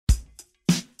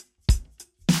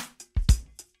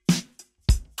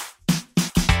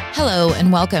Hello,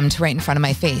 and welcome to Right in Front of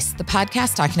My Face, the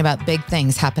podcast talking about big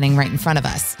things happening right in front of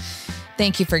us.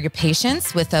 Thank you for your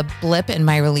patience with a blip in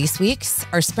my release weeks.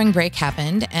 Our spring break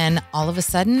happened, and all of a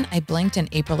sudden, I blinked and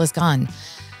April is gone.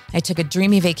 I took a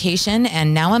dreamy vacation,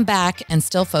 and now I'm back and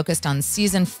still focused on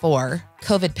season 4,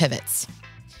 COVID pivots.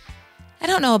 I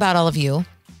don't know about all of you,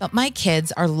 but my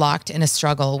kids are locked in a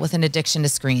struggle with an addiction to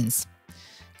screens.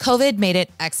 COVID made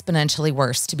it exponentially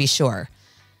worse, to be sure.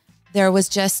 There was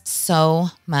just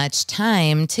so much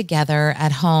time together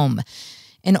at home.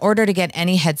 In order to get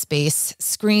any headspace,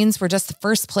 screens were just the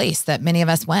first place that many of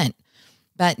us went.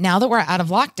 But now that we're out of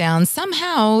lockdown,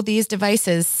 somehow these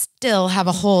devices still have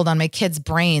a hold on my kids'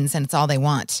 brains, and it's all they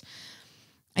want.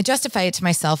 I justify it to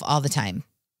myself all the time.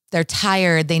 They're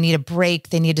tired, they need a break,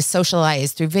 they need to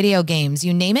socialize through video games,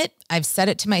 you name it. I've said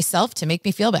it to myself to make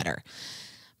me feel better.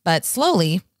 But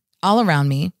slowly, all around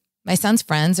me, my son's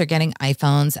friends are getting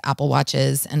iPhones, Apple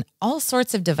Watches, and all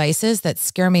sorts of devices that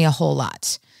scare me a whole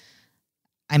lot.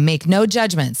 I make no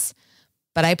judgments,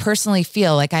 but I personally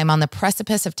feel like I'm on the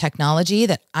precipice of technology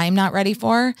that I'm not ready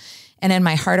for. And in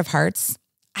my heart of hearts,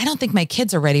 I don't think my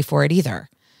kids are ready for it either.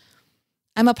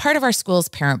 I'm a part of our school's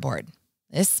parent board.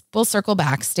 This will circle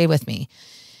back. Stay with me.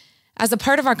 As a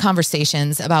part of our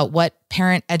conversations about what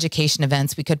parent education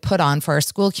events we could put on for our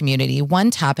school community, one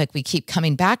topic we keep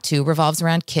coming back to revolves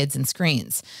around kids and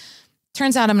screens.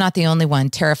 Turns out I'm not the only one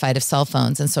terrified of cell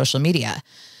phones and social media.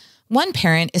 One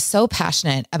parent is so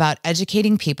passionate about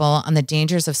educating people on the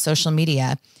dangers of social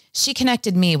media, she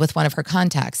connected me with one of her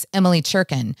contacts,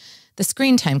 Cherkin, the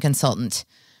Screentime consultant.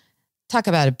 Talk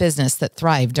about a business that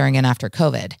thrived during and after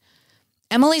COVID.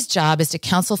 Emily's job is to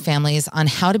counsel families on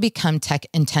how to become tech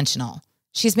intentional.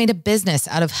 She's made a business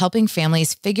out of helping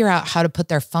families figure out how to put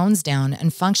their phones down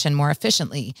and function more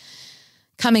efficiently.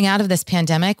 Coming out of this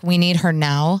pandemic, we need her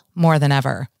now more than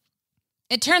ever.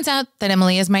 It turns out that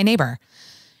Emily is my neighbor.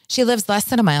 She lives less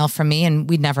than a mile from me, and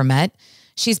we'd never met.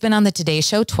 She's been on the Today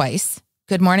Show twice,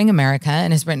 Good Morning America,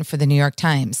 and has written for the New York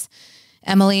Times.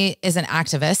 Emily is an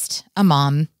activist, a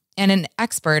mom, and an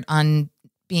expert on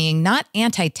being not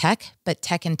anti-tech, but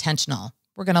tech intentional.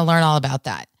 We're going to learn all about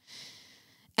that.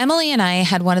 Emily and I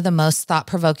had one of the most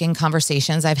thought-provoking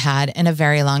conversations I've had in a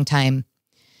very long time.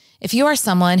 If you are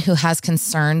someone who has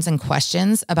concerns and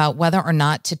questions about whether or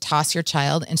not to toss your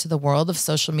child into the world of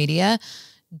social media,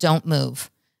 don't move.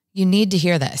 You need to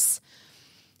hear this.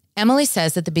 Emily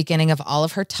says at the beginning of all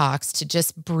of her talks to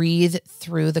just breathe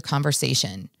through the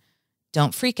conversation.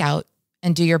 Don't freak out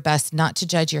and do your best not to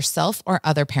judge yourself or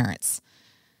other parents.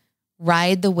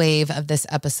 Ride the wave of this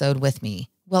episode with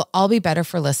me. We'll all be better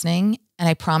for listening, and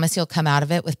I promise you'll come out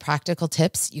of it with practical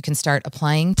tips you can start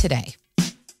applying today.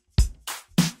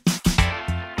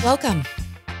 Welcome.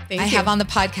 Thank I you. have on the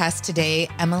podcast today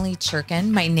Emily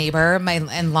Cherkin, my neighbor,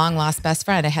 and long-lost best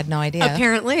friend. I had no idea.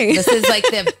 Apparently. This is like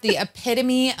the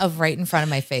epitome of right in front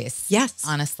of my face. Yes.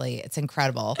 Honestly, it's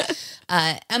incredible.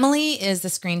 Emily is the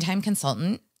Screentime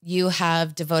consultant. You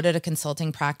have devoted a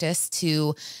consulting practice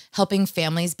to helping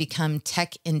families become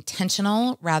tech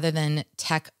intentional rather than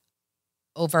tech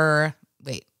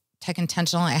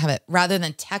intentional. I have it rather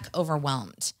than tech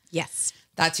overwhelmed. Yes.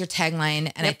 That's your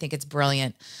tagline. And I think it's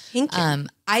brilliant. Thank you.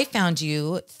 I found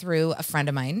you through a friend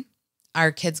of mine.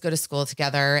 Our kids go to school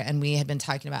together, and we had been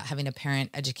talking about having a parent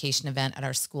education event at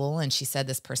our school. And she said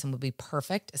this person would be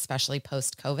perfect, especially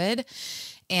post-COVID.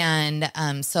 And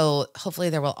so hopefully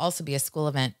there will also be a school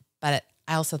event, but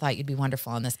I also thought you'd be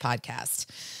wonderful on this podcast.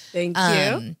 Thank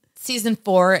you. Season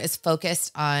 4 is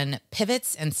focused on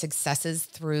pivots and successes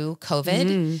through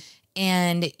COVID.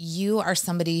 And you are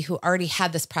somebody who already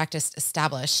had this practice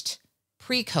established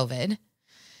pre-COVID,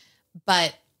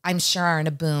 but I'm sure are in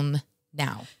a boom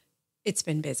now. It's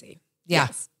been busy. Yeah.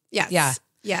 Yes. Yeah.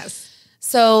 Yes.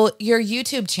 So your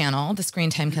YouTube channel, The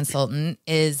Screentime Consultant,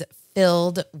 is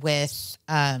filled with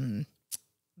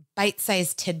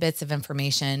bite-sized tidbits of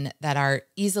information that are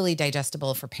easily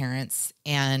digestible for parents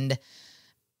and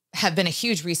have been a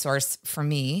huge resource for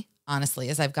me, honestly,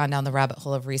 as I've gone down the rabbit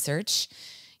hole of research.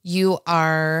 You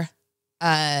are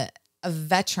a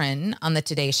veteran on the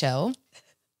Today Show.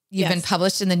 You've been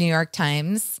published in the New York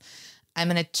Times. I'm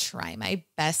going to try my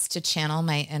best to channel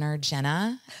my inner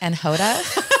Jenna and Hoda,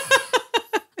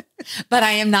 but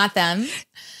I am not them.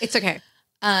 It's okay.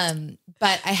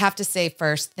 But I have to say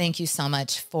first, thank you so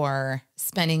much for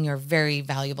spending your very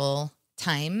valuable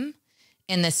time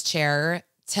in this chair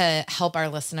to help our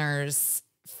listeners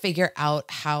figure out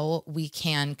how we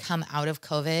can come out of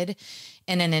COVID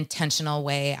in an intentional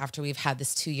way after we've had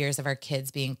this 2 years of our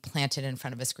kids being planted in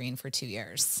front of a screen for 2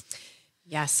 years.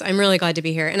 Yes, I'm really glad to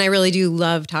be here. And I really do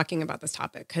love talking about this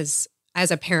topic because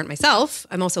as a parent myself,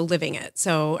 I'm also living it.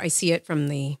 So I see it from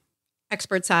the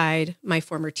expert side, my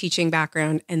former teaching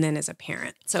background, and then as a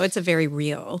parent. So it's a very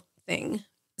real thing.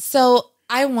 So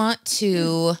I want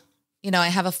to, I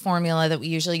have a formula that we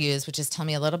usually use, which is tell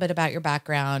me a little bit about your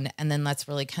background, and then let's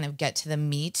really kind of get to the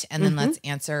meat, and then let's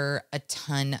answer a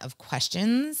ton of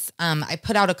questions. I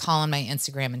put out a call on my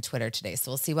Instagram and Twitter today,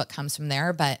 so we'll see what comes from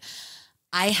there. But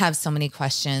I have so many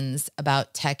questions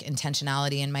about tech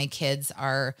intentionality, and my kids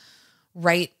are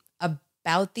right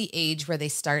about the age where they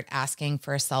start asking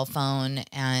for a cell phone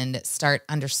and start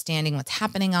understanding what's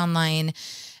happening online.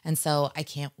 And so I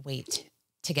can't wait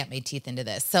to get my teeth into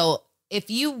this. So if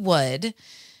you would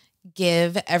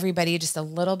give everybody just a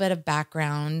little bit of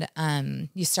background,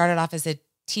 you started off as a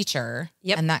teacher,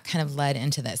 and that kind of led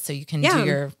into this. So you can do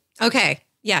your... Okay.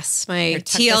 Yes. My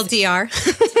TLDR.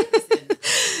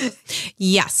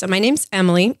 Yes. So my name's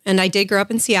Emily, and I did grow up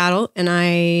in Seattle, and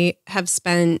I have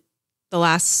spent the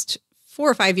last 4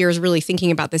 or 5 years really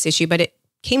thinking about this issue, but it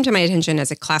came to my attention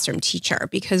as a classroom teacher,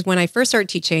 because when I first started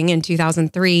teaching in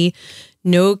 2003,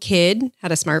 no kid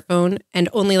had a smartphone, and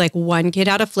only like one kid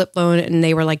had a flip phone, and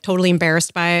they were like totally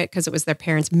embarrassed by it because it was their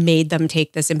parents made them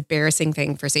take this embarrassing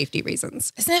thing for safety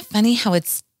reasons. Isn't it funny how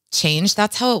it's changed?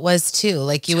 That's how it was too.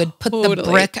 Like you would put the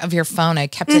brick of your phone. I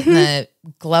kept it in the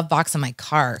glove box of my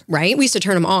car. Right. We used to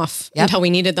turn them off until we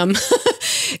needed them.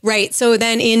 Right. So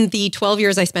then in the 12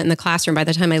 years I spent in the classroom, by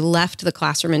the time I left the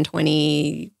classroom in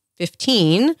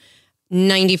 2015,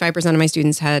 95% of my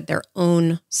students had their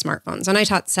own smartphones, and I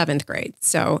taught 7th grade.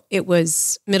 So it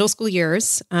was middle school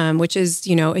years, which is,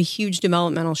 a huge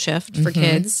developmental shift for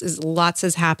kids. Lots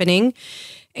is happening.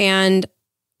 And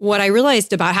what I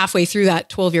realized about halfway through that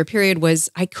 12-year period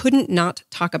was I couldn't not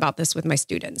talk about this with my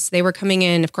students. They were coming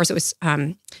in, of course, it was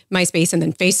MySpace and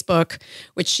then Facebook,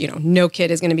 which, no kid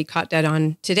is going to be caught dead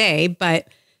on today, but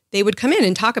they would come in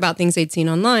and talk about things they'd seen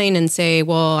online and say,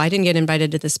 well, I didn't get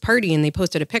invited to this party, and they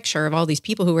posted a picture of all these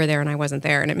people who were there and I wasn't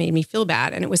there, and it made me feel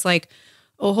bad. And it was like,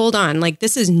 oh, hold on. Like,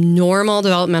 this is normal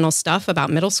developmental stuff about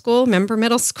middle school. Remember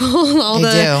middle school? All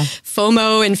the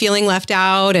FOMO and feeling left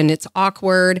out, and it's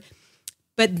awkward.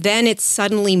 But then it's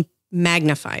suddenly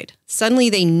magnified. Suddenly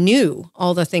they knew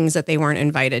all the things that they weren't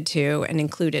invited to and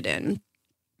included in.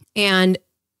 And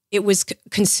it was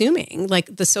consuming.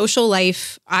 Like the social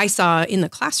life I saw in the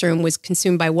classroom was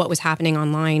consumed by what was happening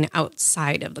online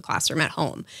outside of the classroom at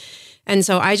home. And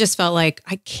so I just felt like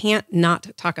I can't not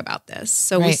talk about this.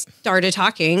 So we started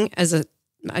talking as a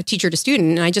teacher to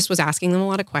student, and I just was asking them a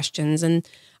lot of questions. And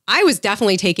I was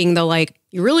definitely taking the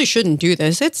you really shouldn't do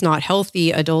this. It's not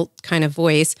healthy adult kind of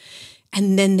voice.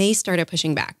 And then they started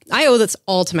pushing back. I owe this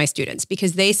all to my students,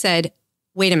 because they said,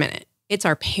 wait a minute, it's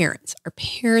our parents. Our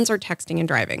parents are texting and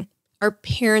driving. Our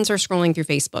parents are scrolling through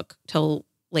Facebook till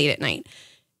late at night.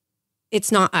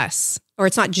 It's not us, or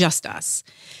it's not just us.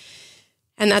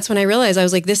 And that's when I realized, I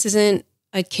was like, this isn't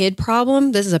a kid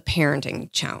problem. This is a parenting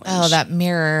challenge. Oh, that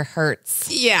mirror hurts.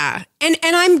 Yeah. And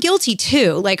I'm guilty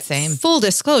too. Same. Full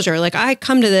disclosure, I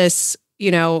come to this,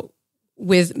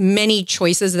 with many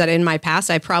choices that in my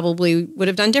past I probably would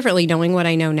have done differently, knowing what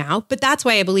I know now. But that's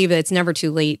why I believe that it's never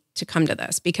too late to come to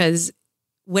this, because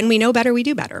when we know better, we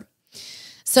do better.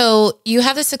 So you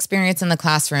have this experience in the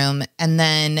classroom, and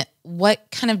then what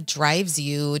kind of drives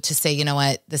you to say, you know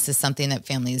what, this is something that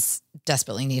families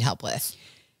desperately need help with?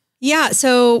 Yeah.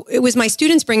 So it was my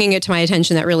students bringing it to my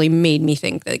attention that really made me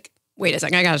think wait a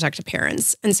second, I got to talk to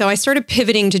parents. And so I started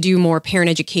pivoting to do more parent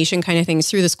education kind of things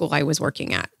through the school I was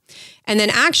working at. And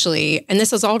then actually, and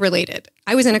this is all related,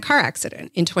 I was in a car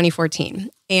accident in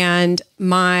 2014, and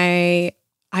I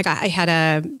had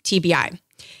a TBI.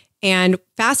 And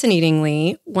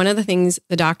fascinatingly, one of the things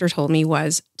the doctor told me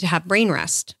was to have brain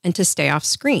rest and to stay off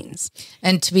screens.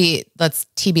 And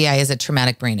TBI is a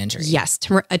traumatic brain injury. Yes,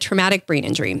 a traumatic brain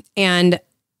injury. And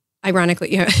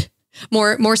ironically,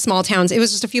 more small towns. It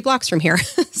was just a few blocks from here.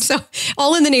 So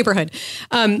all in the neighborhood.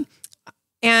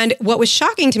 And what was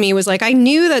shocking to me was I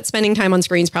knew that spending time on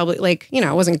screens probably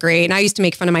wasn't great. And I used to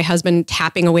make fun of my husband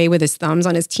tapping away with his thumbs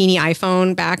on his teeny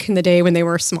iPhone back in the day when they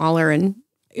were smaller, and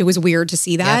it was weird to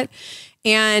see that. Yep.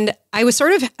 And I was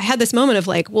I had this moment of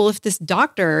well, if this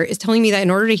doctor is telling me that in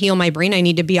order to heal my brain, I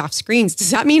need to be off screens,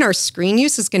 does that mean our screen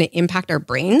use is going to impact our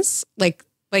brains?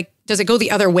 Does it go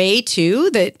the other way too?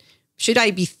 That should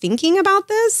I be thinking about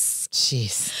this?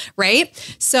 Jeez. Right.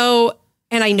 So,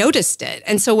 and I noticed it.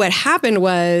 And so what happened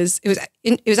was,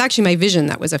 it was actually my vision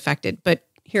that was affected. But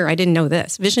here, I didn't know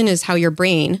this. Vision is how your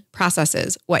brain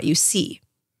processes what you see.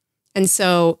 And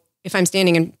so if I'm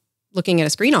standing and looking at a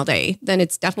screen all day, then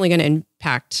it's definitely going to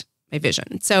impact my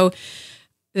vision. So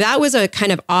that was a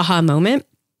kind of aha moment.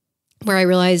 where I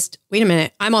realized, wait a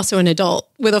minute, I'm also an adult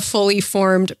with a fully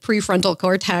formed prefrontal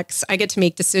cortex. I get to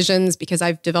make decisions because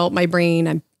I've developed my brain.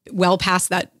 I'm well past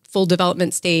that full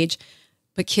development stage,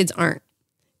 but kids aren't.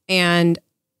 And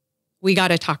we got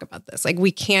to talk about this. Like,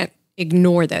 we can't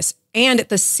ignore this. And at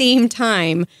the same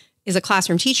time, as a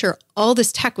classroom teacher, all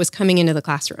this tech was coming into the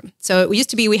classroom. So it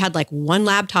used to be we had like one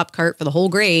laptop cart for the whole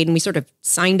grade, and we sort of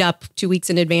signed up 2 weeks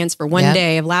in advance for one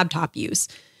day of laptop use.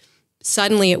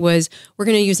 Suddenly it was, we're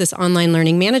going to use this online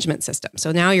learning management system.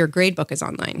 So now your grade book is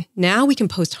online. Now we can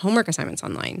post homework assignments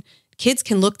online. Kids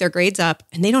can look their grades up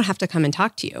and they don't have to come and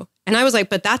talk to you. And I was like,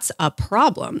 but that's a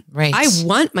problem. Right. I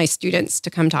want my students to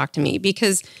come talk to me,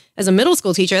 because as a middle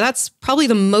school teacher, that's probably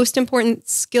the most important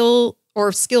skill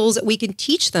or skills that we can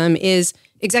teach them is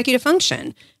executive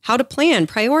function, how to plan,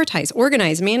 prioritize,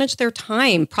 organize, manage their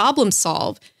time, problem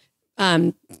solve,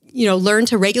 learn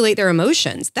to regulate their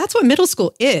emotions. That's what middle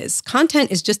school is. Content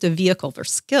is just a vehicle for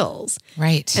skills.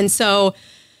 Right. And so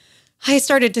I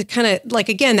started to kind of like,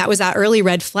 again, that was that early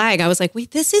red flag. I was like,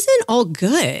 wait, this isn't all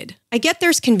good. I get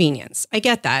there's convenience. I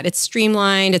get that. It's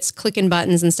streamlined. It's clicking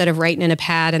buttons instead of writing in a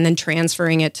pad and then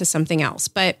transferring it to something else.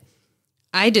 But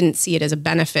I didn't see it as a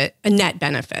benefit, a net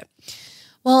benefit.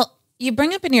 Well, you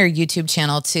bring up in your YouTube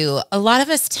channel too, a lot of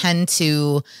us tend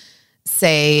to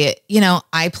say,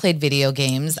 I played video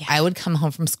games. Yeah. I would come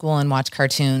home from school and watch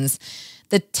cartoons.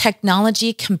 The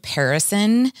technology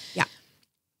comparison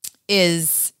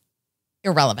is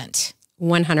irrelevant.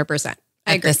 100%.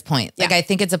 At this point. Like, I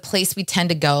think it's a place we tend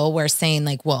to go where saying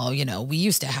like, well, we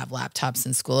used to have laptops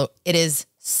in school. It is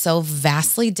so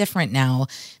vastly different now.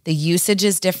 The usage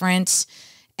is different.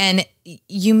 And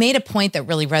you made a point that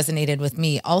really resonated with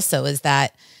me also, is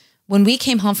that when we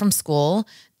came home from school,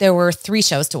 there were 3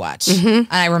 shows to watch. Mm-hmm. And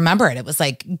I remember it. It was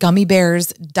like Gummy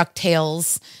Bears,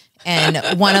 DuckTales,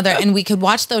 and one other. And we could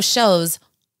watch those shows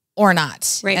or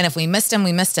not. Right. And if we missed them,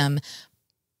 we missed them.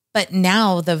 But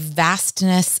now the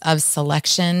vastness of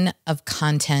selection of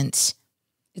content.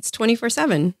 It's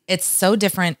 24/7. It's so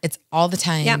different. It's all the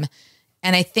time. Yep.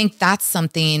 And I think that's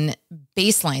something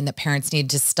baseline that parents need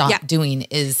to stop doing,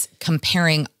 is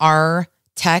comparing our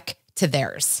tech to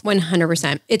theirs.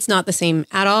 100%. It's not the same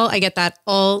at all. I get that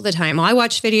all the time. Well, I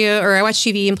watched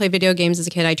TV and played video games as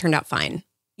a kid. I turned out fine.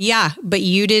 Yeah, but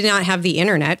you did not have the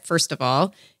internet, first of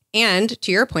all. And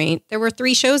to your point, there were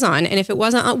 3 shows on. And if it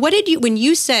wasn't on, when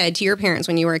you said to your parents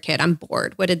when you were a kid, I'm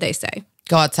bored, what did they say?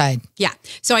 Go outside. Yeah.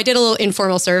 So I did a little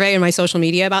informal survey in my social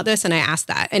media about this, and I asked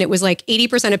that. And it was like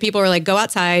 80% of people were like, go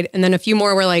outside. And then a few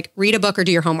more were like, read a book or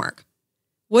do your homework.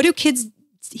 What do kids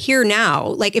hear now?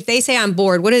 Like, if they say I'm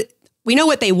bored, we know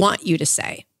what they want you to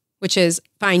say, which is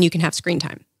fine, you can have screen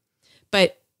time.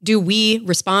 But do we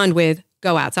respond with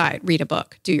go outside, read a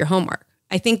book, do your homework?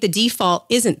 I think the default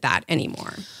isn't that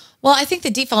anymore. Well, I think the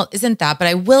default isn't that, but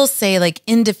I will say, like,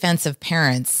 in defense of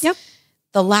parents,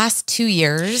 the last 2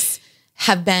 years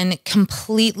have been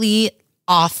completely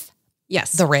off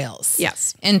the rails.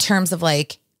 Yes. In terms of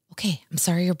like, okay, I'm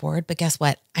sorry you're bored, but guess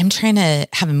what? I'm trying to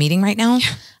have a meeting right now.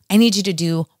 Yeah. I need you to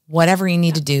do whatever you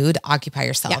need to do to occupy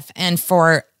yourself. Yeah. And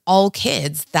for all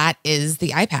kids, that is the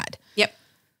iPad. Yep.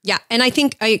 Yeah. And I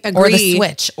think I agree. Or the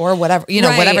Switch or whatever,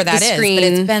 whatever that is. But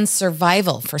it's been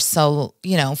survival for so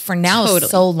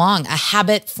long, a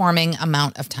habit forming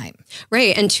amount of time.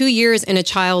 Right. And 2 years in a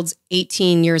child's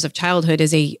 18 years of childhood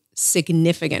is a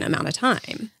significant amount of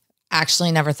time.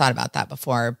 Actually never thought about that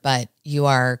before, but you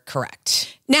are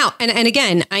correct. Now, and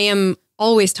again, I am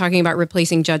always talking about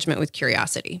replacing judgment with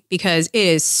curiosity, because it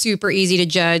is super easy to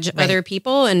judge other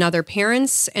people and other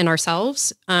parents and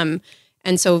ourselves. And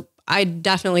so I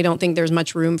definitely don't think there's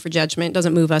much room for judgment. It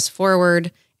doesn't move us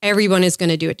forward. Everyone is going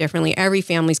to do it differently. Every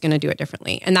family's going to do it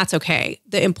differently. And that's okay.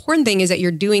 The important thing is that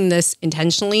you're doing this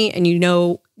intentionally, and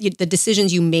the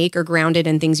decisions you make are grounded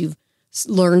in things you've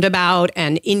learned about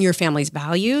and in your family's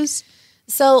values.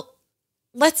 So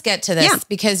let's get to this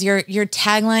because your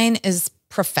tagline is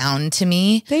profound to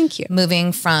me. Thank you.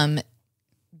 Moving from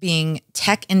being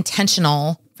tech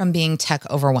intentional from being tech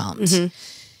overwhelmed. Mm-hmm.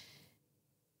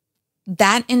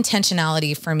 That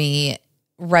intentionality for me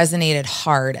resonated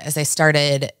hard as I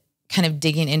started kind of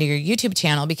digging into your YouTube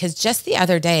channel, because just the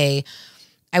other day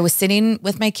I was sitting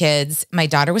with my kids. My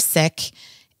daughter was sick,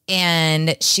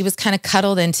 and she was kind of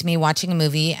cuddled into me watching a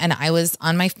movie, and I was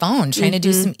on my phone trying to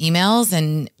do some emails,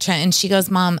 and she goes,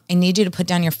 "Mom, I need you to put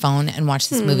down your phone and watch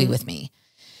this movie with me."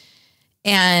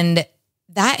 And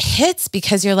that hits,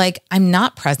 because you're like, I'm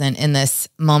not present in this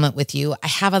moment with you. I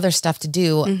have other stuff to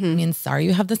do. I mean, sorry,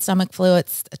 you have the stomach flu.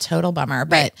 It's a total bummer,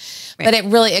 but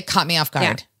it caught me off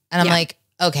guard. And I'm like,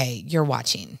 okay, you're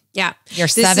watching. Yeah. You're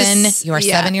 7, you are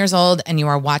 7 years old and you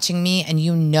are watching me and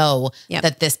you know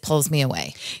that this pulls me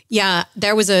away. Yeah.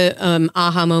 There was a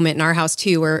aha moment in our house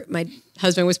too, where my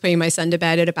husband was putting my son to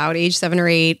bed at about age 7 or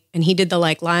 8. And he did the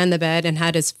like lie on the bed and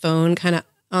had his phone kind of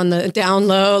on the down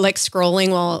low, like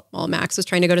scrolling while Max was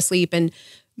trying to go to sleep. And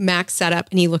Max sat up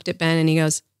and he looked at Ben and he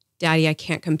goes, Daddy, I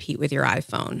can't compete with your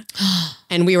iPhone.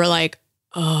 And we were like,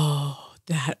 oh,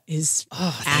 that is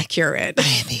accurate. They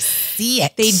see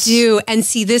it. They do. And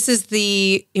see, this is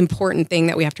the important thing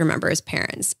that we have to remember as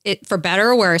parents. For better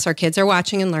or worse, our kids are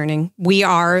watching and learning. We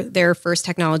are their first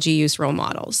technology use role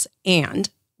models. And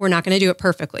we're not going to do it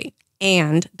perfectly.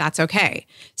 And that's okay.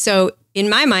 So in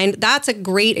my mind, that's a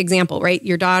great example, right?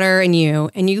 Your daughter and you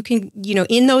can,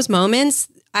 in those moments,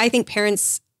 I think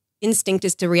parents' instinct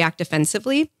is to react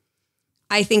defensively.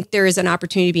 I think there is an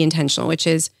opportunity to be intentional, which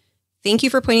is, thank you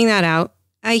for pointing that out.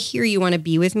 I hear you want to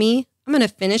be with me. I'm going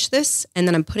to finish this and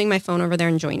then I'm putting my phone over there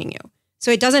and joining you. So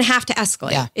it doesn't have to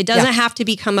escalate. Yeah. It doesn't have to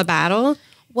become a battle.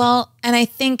 Well, and I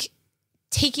think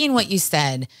taking what you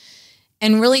said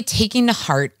and really taking to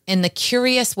heart in the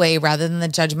curious way rather than the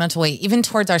judgmental way, even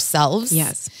towards ourselves,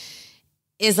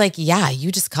 is like,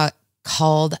 you just got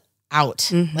called out.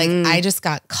 Mm-hmm. Like I just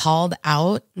got called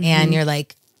out and you're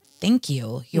like, thank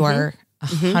you. You are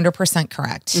 100%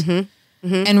 correct.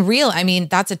 And real, I mean,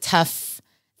 that's a tough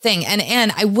thing.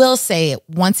 And I will say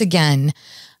once again,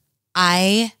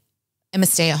 I am a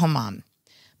stay-at-home mom.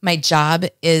 My job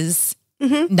is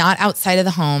not outside of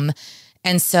the home.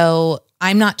 And so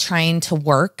I'm not trying to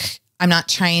work. I'm not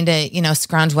trying to,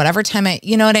 scrounge whatever time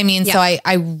you know what I mean? Yeah. So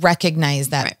I recognize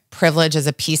that privilege as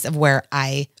a piece of where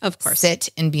I sit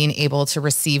in being able to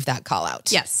receive that call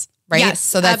out. Yes. Right. Yes,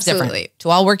 so that's different. To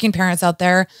all working parents out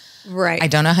there. Right. I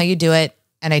don't know how you do it.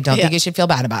 And I don't think you should feel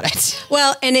bad about it.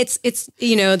 Well, and it's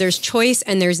there's choice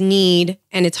and there's need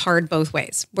and it's hard both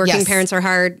ways. Working parents are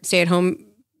hard, stay at home,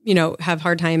 have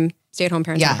hard time. Stay at home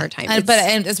parents have a hard time. But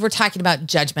as we're talking about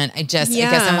judgment, I guess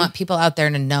I want people out there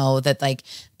to know that like,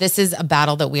 this is a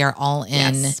battle that we are all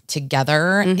in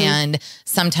together. And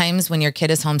sometimes when your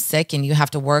kid is homesick and you have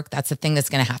to work, that's the thing that's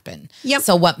going to happen. Yep.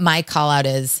 So what my call out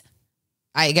is,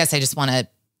 I guess I just want to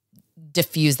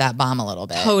diffuse that bomb a little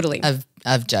bit. Totally.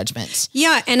 Of judgment.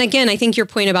 Yeah. And again, I think your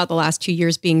point about the last 2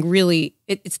 years being really,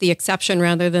 it's the exception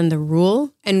rather than the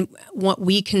rule. And what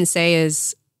we can say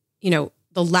is,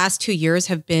 the last 2 years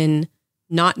have been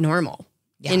not normal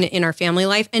in our family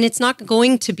life. And it's not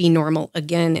going to be normal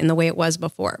again in the way it was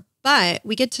before. But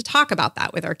we get to talk about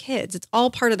that with our kids. It's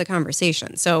all part of the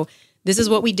conversation. So this is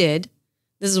what we did.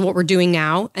 This is what we're doing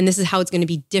now. And this is how it's going to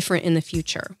be different in the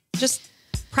future. Just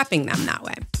prepping them that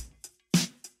way.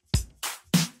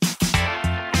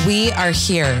 We are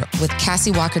here with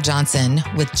Cassie Walker-Johnson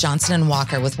with Johnson &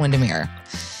 Walker with Windermere.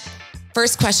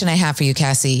 First question I have for you,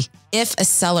 Cassie. If a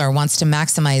seller wants to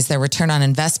maximize their return on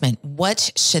investment,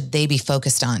 what should they be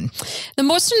focused on? The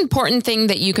most important thing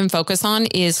that you can focus on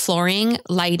is flooring,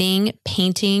 lighting,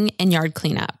 painting, and yard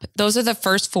cleanup. Those are the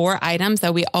first 4 items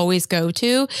that we always go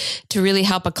to really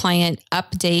help a client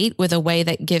update with a way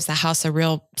that gives the house a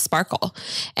real sparkle.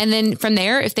 And then from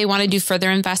there, if they want to do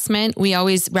further investment, we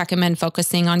always recommend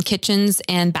focusing on kitchens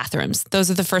and bathrooms.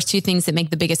 Those are the first 2 things that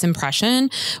make the biggest impression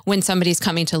when somebody's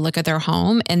coming to look at their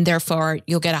home, and therefore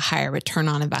you'll get a higher return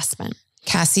on investment.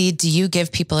 Cassie, do you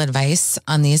give people advice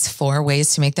on these 4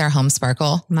 ways to make their home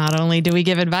sparkle? Not only do we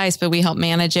give advice, but we help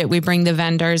manage it. We bring the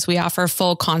vendors. We offer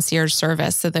full concierge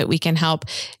service so that we can help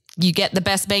you get the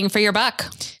best bang for your buck.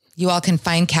 You all can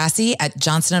find Cassie at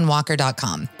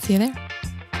johnsonandwalker.com. See you there.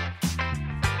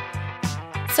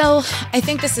 So I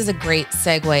think this is a great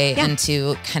segue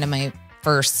into kind of my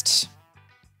first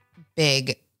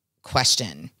big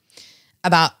question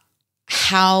about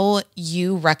how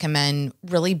you recommend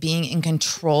really being in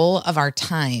control of our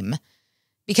time,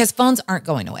 because phones aren't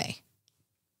going away.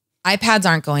 iPads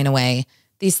aren't going away.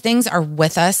 These things are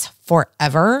with us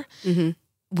forever.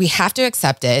 We have to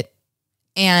accept it.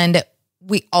 And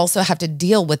we also have to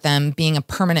deal with them being a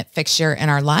permanent fixture in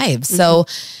our lives. So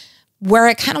where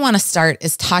I kind of want to start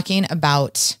is talking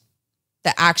about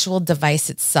the actual device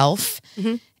itself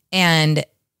and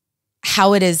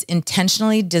how it is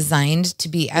intentionally designed to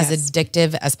be as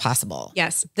addictive as possible.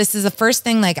 Yes. This is the first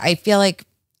thing, like, I feel like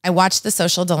I watched The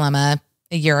Social Dilemma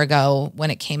a year ago when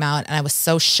it came out, and I was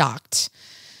so shocked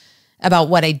about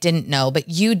what I didn't know, but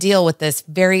you deal with this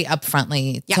very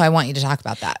upfrontly. So I want you to talk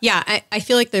about that. Yeah. I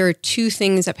feel like there are 2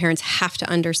 things that parents have to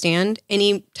understand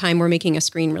anytime we're making a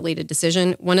screen related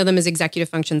decision. One of them is executive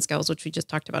function skills, which we just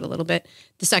talked about a little bit.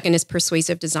 The second is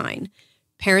persuasive design.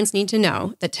 Parents need to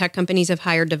know that tech companies have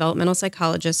hired developmental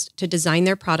psychologists to design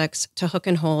their products to hook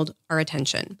and hold our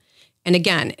attention. And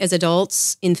again, as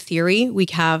adults, in theory, we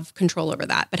have control over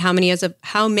that. But how many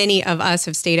of us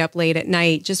have stayed up late at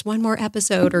night, just one more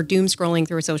episode, or doom scrolling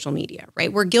through social media,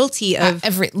 right? We're guilty of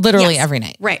literally every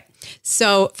night. Right.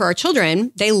 So for our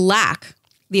children, they lack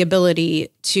the ability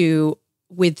to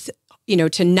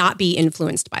not be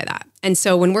influenced by that. And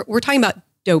so when we're talking about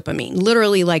dopamine,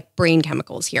 literally like brain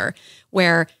chemicals here,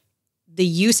 where the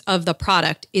use of the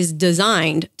product is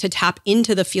designed to tap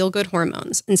into the feel-good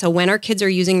hormones. And so when our kids are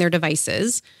using their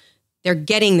devices, they're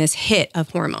getting this hit of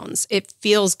hormones. It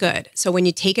feels good. So when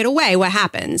you take it away, what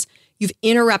happens? You've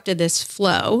interrupted this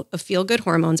flow of feel-good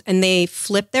hormones, and they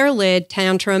flip their lid,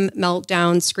 tantrum,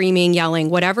 meltdown, screaming, yelling,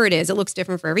 whatever it is. It looks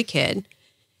different for every kid,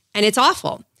 and it's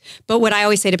awful. But what I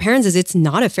always say to parents is it's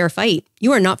not a fair fight.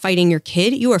 You are not fighting your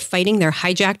kid. You are fighting their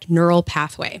hijacked neural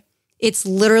pathway. It's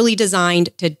literally designed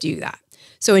to do that.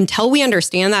 So until we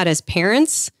understand that as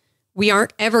parents, we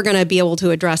aren't ever going to be able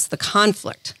to address the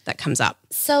conflict that comes up.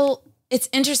 So it's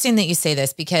interesting that you say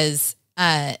this, because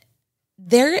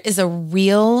there is a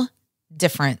real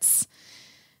difference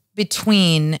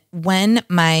between when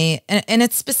and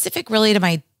it's specific really to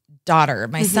my daughter.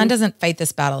 My son doesn't fight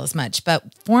this battle as much, but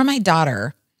for my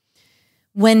daughter,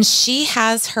 when she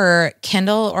has her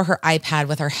Kindle or her iPad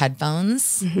with her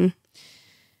headphones,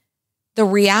 the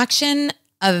reaction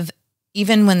of,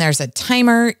 even when there's a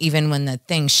timer, even when the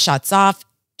thing shuts off,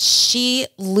 she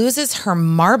loses her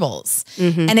marbles.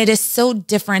 And it is so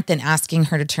different than asking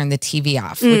her to turn the TV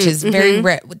off, which is very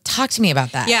rare. Talk to me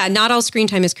about that. Yeah, not all screen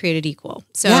time is created equal.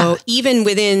 So even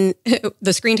within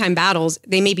the screen time battles,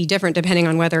 they may be different depending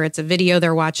on whether it's a video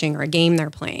they're watching or a game they're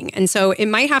playing. And so it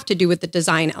might have to do with the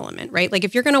design element, right? Like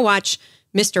if you're going to watch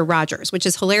Mr. Rogers, which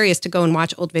is hilarious to go and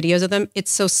watch old videos of them, it's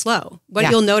so slow.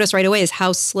 What you'll notice right away is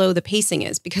how slow the pacing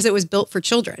is, because it was built for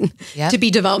children to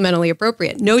be developmentally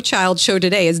appropriate. No child show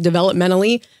today is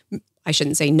developmentally, I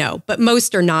shouldn't say no, but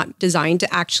most are not designed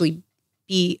to actually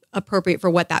be appropriate for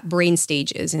what that brain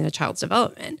stage is in a child's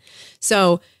development.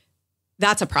 So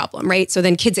that's a problem, right? So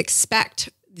then kids expect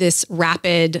this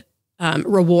rapid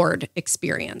reward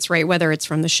experience, right? Whether it's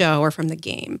from the show or from the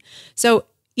game. So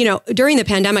during the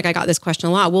pandemic, I got this question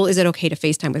a lot. Well, is it okay to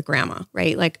FaceTime with grandma,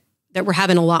 right? Like that we're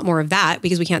having a lot more of that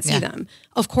because we can't see them.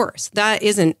 Of course, that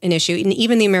isn't an issue. And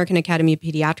even the American Academy of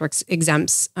Pediatrics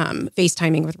exempts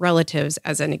FaceTiming with relatives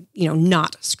as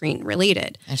not screen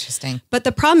related. Interesting. But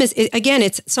the problem is, again,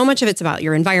 it's so much of it's about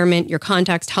your environment, your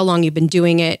context, how long you've been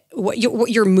doing it, what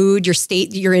your mood, your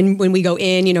state you're in when we go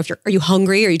in, are you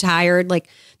hungry? Are you tired? Like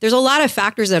there's a lot of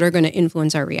factors that are going to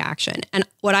influence our reaction. And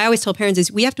what I always tell parents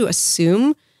is we have to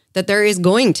assume that there is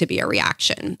going to be a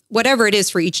reaction, whatever it is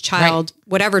for each child,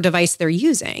 whatever device they're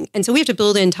using. And so we have to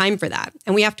build in time for that.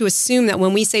 And we have to assume that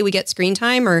when we say we get screen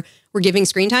time or we're giving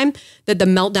screen time, that the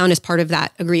meltdown is part of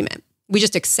that agreement. We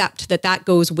just accept that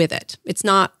goes with it. It's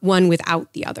not one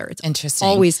without the other. It's interesting.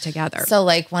 Always together. So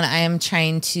like when I am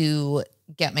trying to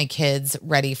get my kids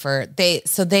ready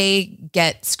they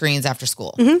get screens after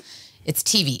school. It's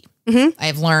TV.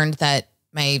 I've learned that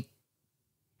my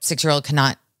 6-year-old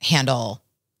cannot handle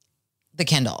the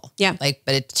Kindle. But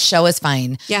its show is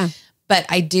fine. But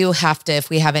I do have to, if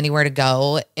we have anywhere to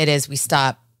go, we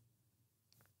stop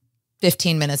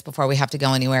 15 minutes before we have to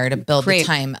go anywhere to build the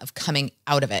time of coming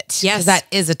out of it. Because that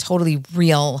is a totally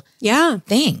real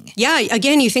thing.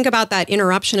 Again, you think about that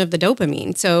interruption of the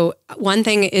dopamine. So one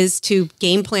thing is to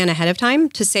game plan ahead of time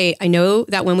to say, I know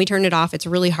that when we turn it off, it's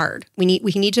really hard. We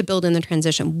need to build in the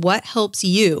transition. What helps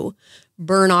you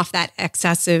burn off that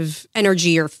excessive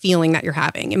energy or feeling that you're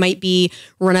having? It might be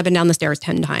run up and down the stairs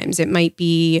 10 times. It might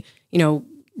be,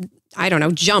 I don't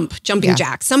know, jumping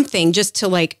jacks, something just to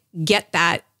like get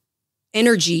that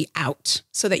energy out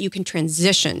so that you can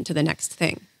transition to the next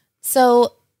thing.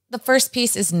 So the first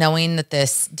piece is knowing that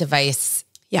this device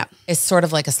is sort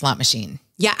of like a slot machine.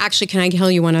 Yeah, actually, can I tell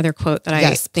you one other quote that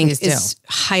I think is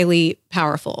highly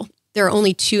powerful? There are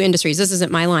only 2 industries. This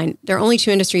isn't my line. There are only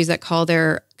 2 industries that call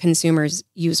their consumers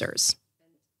users: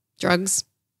 drugs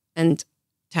and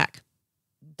tech.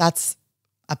 That's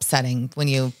upsetting when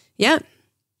you...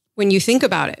 When you think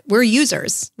about it, we're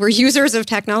users. We're users of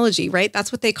technology, right?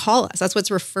 That's what they call us. That's what's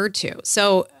referred to.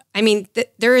 So, I mean,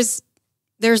 there's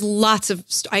lots of...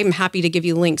 I'm happy to give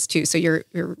you links too, so your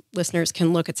listeners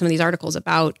can look at some of these articles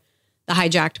about the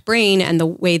hijacked brain and the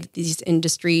way that these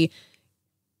industry...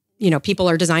 people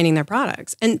are designing their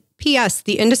products. And P.S.,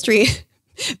 the industry,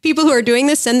 people who are doing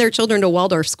this send their children to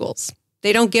Waldorf schools.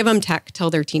 They don't give them tech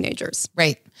till they're teenagers.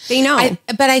 Right. They know.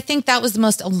 But I think that was the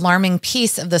most alarming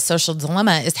piece of the social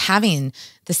dilemma is having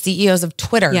the CEOs of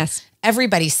Twitter.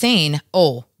 Everybody saying,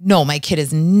 oh, no, my kid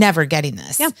is never getting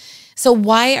this. So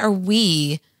why are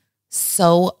we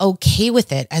so okay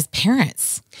with it as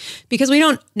parents? Because we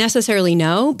don't necessarily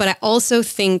know, but I also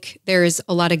think there's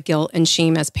a lot of guilt and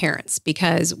shame as parents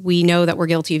because we know that we're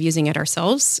guilty of using it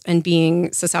ourselves and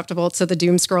being susceptible to the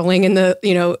doom scrolling and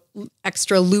the,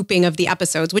 extra looping of the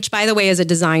episodes, which by the way is a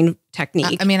design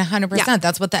technique. I mean, 100%. Yeah.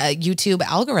 That's what the YouTube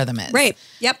algorithm is. Right.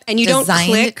 Yep. And you don't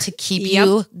click to keep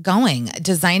you going,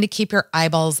 designed to keep your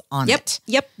eyeballs on it.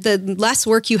 Yep. The less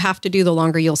work you have to do, the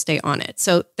longer you'll stay on it.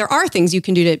 So there are things you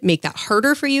can do to make that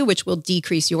harder for you, which will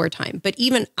decrease your time. But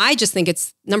even I just think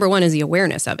it's number one is the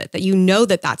awareness of it, that you know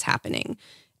that that's happening.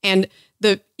 And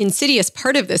the insidious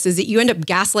part of this is that you end up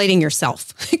gaslighting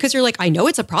yourself because you're like, I know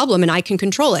it's a problem and I can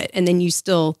control it. And then you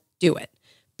still do it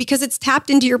because it's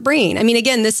tapped into your brain. I mean,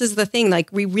 again, this is the thing,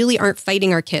 like we really aren't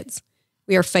fighting our kids.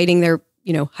 We are fighting their,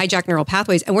 hijacked neural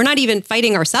pathways, and we're not even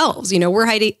fighting ourselves.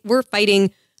 We're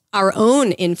fighting our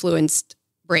own influenced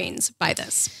brains by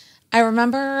this. I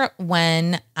remember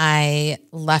when I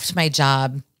left my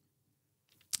job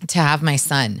to have my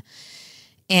son,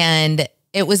 and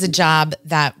it was a job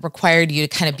that required you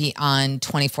to kind of be on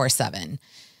 24/7.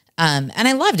 And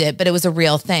I loved it, but it was a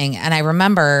real thing. And I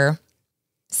remember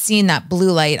seeing that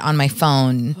blue light on my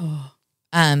phone.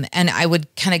 And I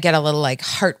would kind of get a little like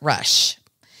heart rush.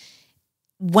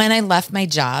 When I left my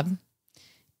job,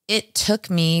 it took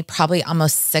me probably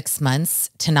almost 6 months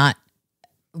to not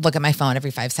look at my phone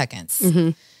every 5 seconds.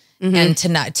 Mm-hmm. Mm-hmm.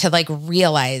 And to like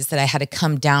realize that I had to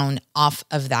come down off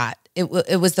of that. It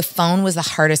was the phone was the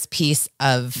hardest piece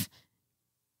of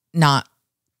not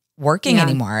working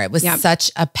anymore. It was such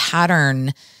a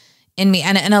pattern in me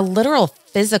and a literal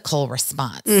physical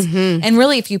response. Mm-hmm. And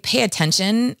really, if you pay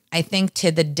attention, I think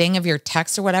to the ding of your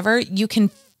text or whatever, you can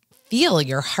feel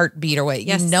your heartbeat or what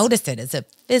you notice it as a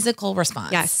physical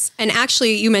response. Yes. And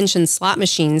actually you mentioned slot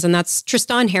machines, and that's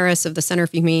Tristan Harris of the Center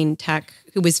for Humane Tech,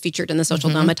 who was featured in the Social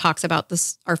Dilemma, talks about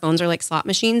this. Our phones are like slot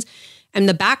machines. And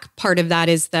the back part of that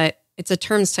is that it's a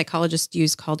term psychologists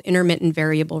use called intermittent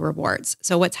variable rewards.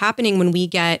 So what's happening when we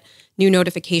get new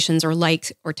notifications or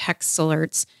likes or text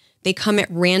alerts, they come at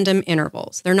random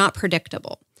intervals. They're not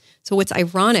predictable. So what's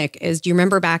ironic is, do you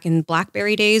remember back in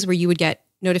BlackBerry days where you would get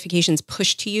notifications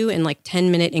pushed to you in like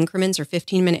 10-minute increments or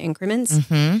 15-minute increments?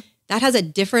 Mm-hmm. That has a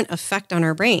different effect on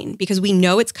our brain because we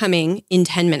know it's coming in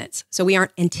 10 minutes. So we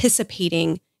aren't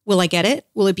anticipating, will I get it?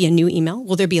 Will it be a new email?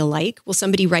 Will there be a like? Will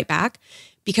somebody write back?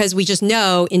 Because we just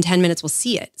know in 10 minutes we'll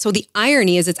see it. So the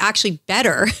irony is it's actually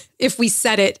better if we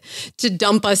set it to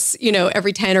dump us,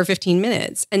 every 10 or 15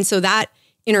 minutes. And so that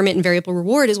intermittent variable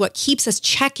reward is what keeps us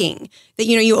checking that,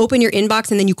 you open your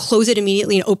inbox and then you close it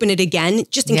immediately and open it again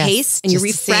just in case. And you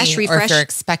refresh. Or if you're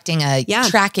expecting a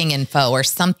tracking info or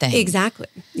something.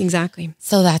 Exactly.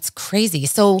 So that's crazy.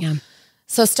 So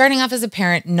starting off as a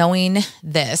parent, knowing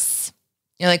this,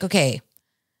 you're like, okay,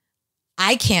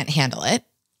 I can't handle it.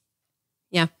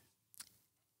 Yeah.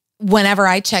 Whenever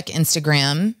I check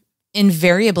Instagram,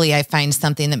 invariably I find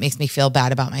something that makes me feel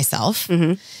bad about myself.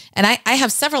 Mm-hmm. And I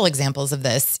have several examples of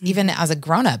this, even as a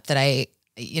grown-up that I,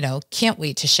 can't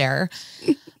wait to share.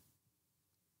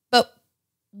 But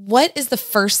what is the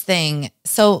first thing?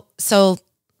 So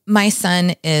my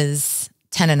son is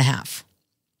 10 and a half.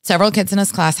 Several kids in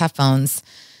his class have phones.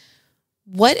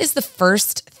 What is the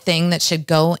first thing that should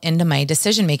go into my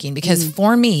decision-making? Because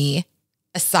for me,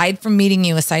 aside from meeting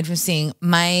you, aside from seeing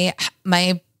my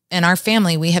in our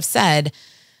family, we have said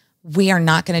we are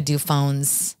not going to do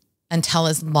phones until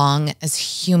as long as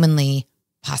humanly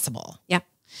possible. Yeah.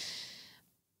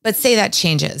 But say that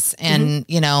changes and,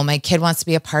 my kid wants to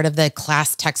be a part of the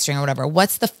class texting or whatever.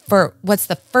 What's the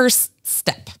first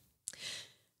step?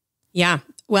 Yeah.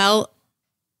 Well,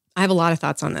 I have a lot of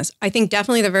thoughts on this. I think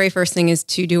definitely the very first thing is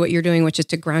to do what you're doing, which is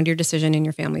to ground your decision in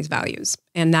your family's values.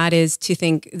 And that is to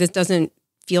think this doesn't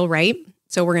feel right,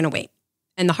 so we're going to wait.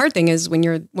 And the hard thing is when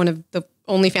you're one of the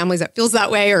only families that feels that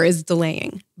way or is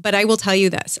delaying. But I will tell you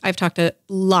this. I've talked to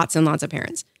lots and lots of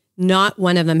parents. Not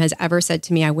one of them has ever said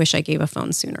to me, I wish I gave a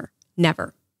phone sooner.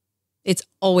 Never. It's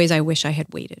always, I wish I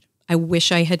had waited. I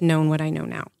wish I had known what I know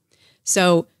now.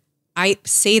 So I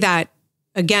say that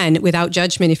again, without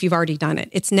judgment, if you've already done it.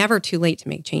 It's never too late to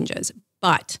make changes,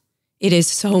 but it is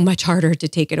so much harder to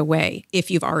take it away if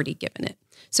you've already given it.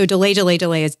 So delay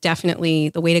is definitely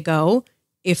the way to go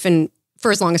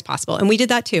for as long as possible. And we did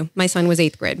that too. My son was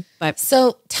 8th grade. But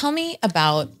so tell me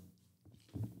about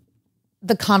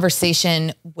the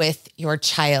conversation with your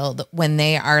child when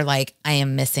they are like, I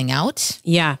am missing out.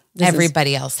 Yeah.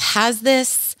 Everybody else has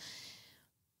this.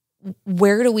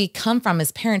 Where do we come from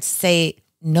as parents to say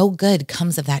no good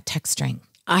comes of that text string?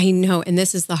 I know. And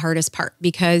this is the hardest part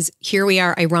because here we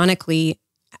are, ironically,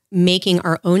 making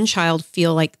our own child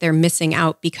feel like they're missing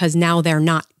out because now they're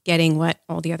not getting what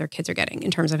all the other kids are getting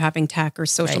in terms of having tech or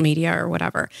social media or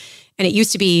whatever. And it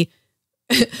used to be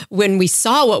when we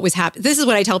saw what was happening. This is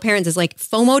what I tell parents is like,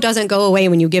 FOMO doesn't go away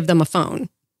when you give them a phone.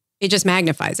 It just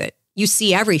magnifies it. You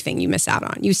see everything you miss out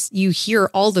on. You hear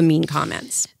all the mean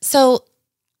comments. So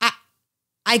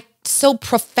I so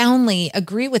profoundly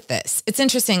agree with this. It's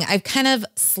interesting. I've kind of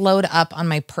slowed up on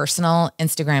my personal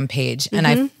Instagram page and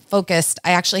I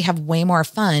actually have way more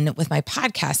fun with my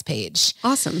podcast page.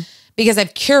 Awesome. Because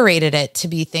I've curated it to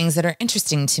be things that are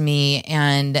interesting to me.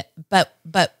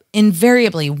 But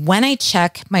invariably when I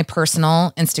check my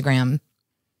personal Instagram,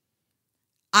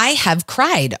 I have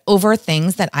cried over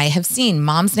things that I have seen,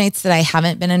 mom's nights that I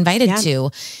haven't been invited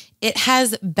to. It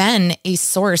has been a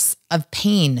source of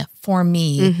pain for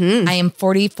me. I am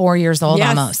 44 years old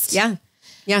almost. Yeah.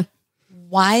 Yeah.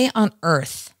 Why on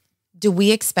earth do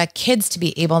we expect kids to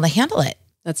be able to handle it?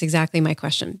 That's exactly my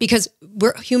question. Because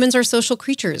humans are social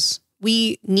creatures.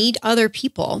 We need other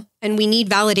people and we need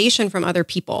validation from other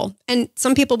people. And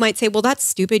some people might say, well, that's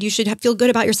stupid. You should feel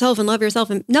good about yourself and love yourself.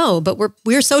 And no, but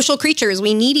we're social creatures.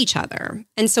 We need each other.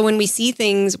 And so when we see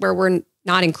things where we're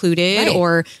not included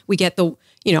or we get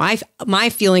my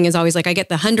feeling is always like I get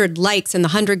the 100 likes and the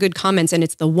 100 good comments and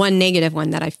it's the one negative one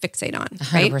that I fixate on.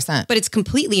 100%. Right? But it's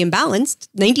completely imbalanced.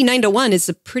 99-1 is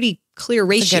a pretty clear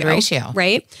ratio. It's a good ratio.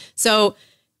 Right? So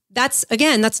that's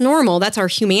normal. That's our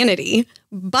humanity.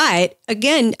 But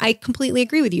again, I completely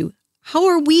agree with you. How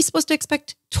are we supposed to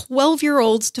expect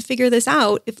 12-year-olds to figure this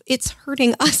out if it's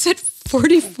hurting us at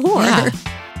 44? Yeah.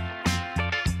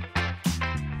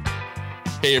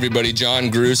 Hey everybody, John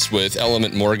Gruss with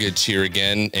Element Mortgage here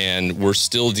again, and we're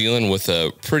still dealing with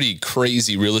a pretty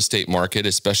crazy real estate market,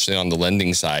 especially on the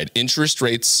lending side. Interest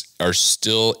rates are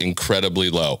still incredibly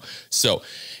low. So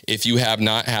if you have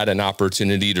not had an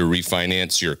opportunity to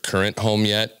refinance your current home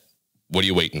yet, what are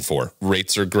you waiting for?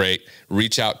 Rates are great.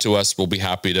 Reach out to us. We'll be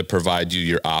happy to provide you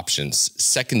your options.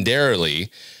 Secondarily,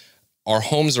 our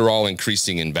homes are all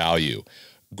increasing in value.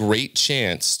 Great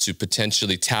chance to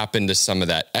potentially tap into some of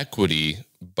that equity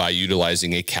by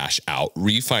utilizing a cash out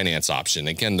refinance option.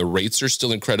 Again, the rates are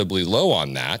still incredibly low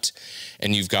on that.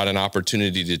 And you've got an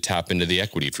opportunity to tap into the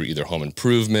equity for either home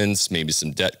improvements, maybe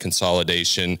some debt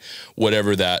consolidation,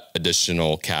 whatever that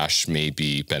additional cash may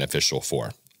be beneficial for.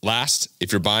 Last,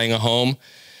 if you're buying a home,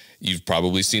 you've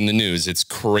probably seen the news. It's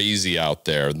crazy out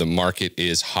there. The market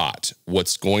is hot.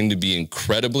 What's going to be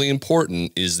incredibly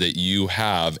important is that you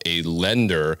have a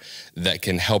lender that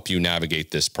can help you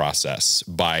navigate this process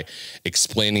by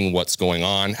explaining what's going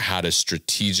on, how to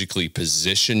strategically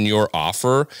position your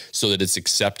offer so that it's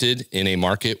accepted in a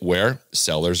market where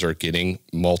sellers are getting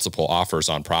multiple offers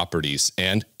on properties.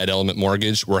 And at Element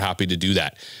Mortgage, we're happy to do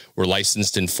that. We're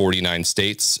licensed in 49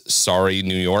 states. Sorry,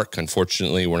 New York.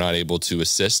 Unfortunately, we're not able to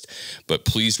assist, but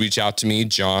please reach out to me,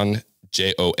 John,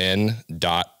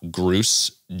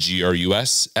 Jon.Gruss,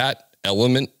 Grus at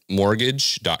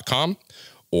elementmortgage.com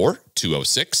or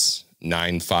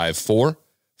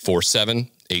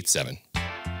 206-954-4787.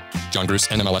 John Gruss,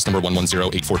 NMLS number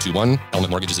 1108421.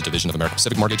 Element Mortgage is a division of American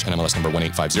Pacific Mortgage, NMLS number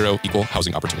 1850, equal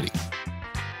housing opportunity.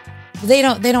 They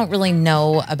don't really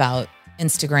know about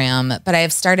Instagram, but I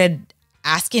have started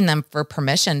asking them for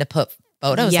permission to put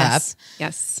photos up.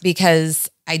 Yes. Because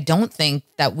I don't think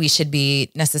that we should be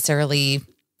necessarily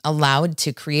allowed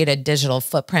to create a digital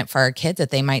footprint for our kids that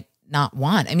they might not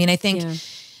want. I mean, I think,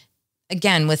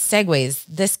 again, with segues,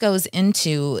 this goes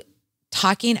into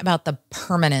talking about the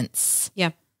permanence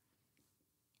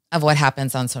of what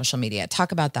happens on social media.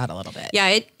 Talk about that a little bit.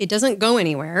 Yeah, it doesn't go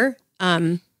anywhere.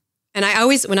 And I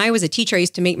always, when I was a teacher, I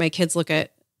used to make my kids look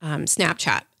at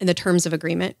Snapchat and the terms of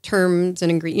agreement, terms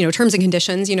and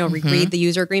conditions, read the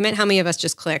user agreement. How many of us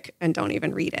just click and don't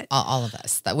even read it? All of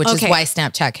us, which is why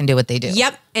Snapchat can do what they do.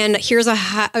 Yep. And here's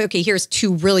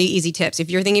two really easy tips.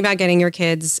 If you're thinking about getting your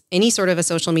kids any sort of a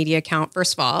social media account,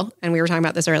 first of all, and we were talking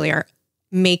about this earlier,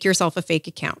 make yourself a fake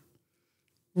account.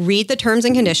 Read the terms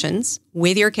and conditions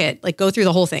with your kid, like go through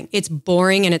the whole thing. It's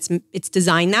boring and it's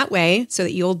designed that way so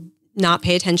that you'll not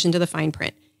pay attention to the fine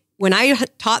print. When I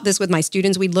taught this with my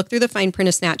students, we'd look through the fine print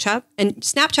of Snapchat, and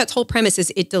Snapchat's whole premise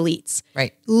is it deletes.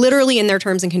 Right. Literally in their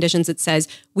terms and conditions, it says,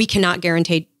 we cannot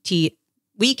guarantee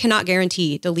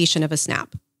deletion of a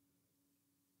snap.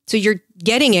 So you're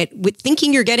getting it with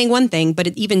thinking you're getting one thing, but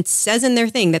it even says in their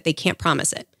thing that they can't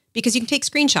promise it because you can take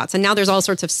screenshots and now there's all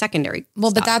sorts of secondary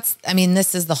stuff. But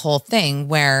this is the whole thing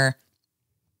where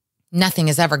nothing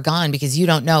has ever gone because you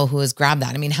don't know who has grabbed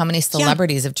that. I mean, how many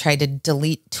celebrities have tried to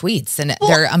delete tweets and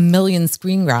there are a million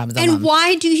screen grabs of them. And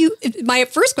my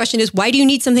first question is, why do you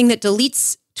need something that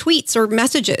deletes tweets or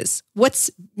messages?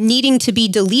 What's needing to be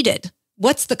deleted?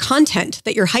 what's the content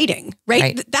that you're hiding,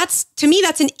 right? That's, to me,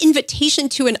 that's an invitation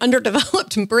to an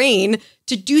underdeveloped brain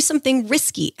to do something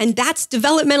risky. And that's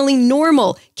developmentally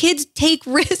normal. Kids take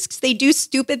risks. They do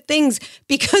stupid things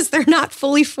because they're not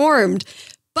fully formed.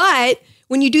 But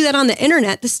when you do that on the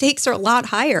internet, the stakes are a lot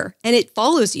higher and it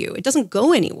follows you. It doesn't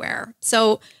go anywhere.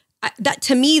 So that,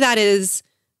 to me, that is,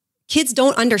 kids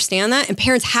don't understand that and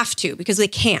parents have to because they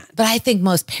can't. But I think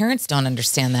most parents don't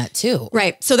understand that too.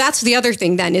 Right. So that's the other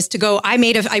thing then is to go, I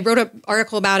wrote an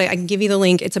article about it. I can give you the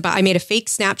link. It's about, I made a fake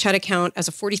Snapchat account as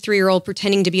a 43-year-old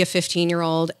pretending to be a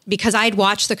 15-year-old because I'd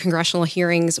watched the congressional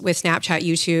hearings with Snapchat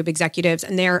YouTube executives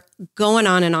and they're going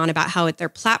on and on about how their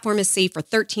platform is safe for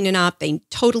 13 and up. They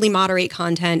totally moderate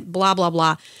content, blah, blah,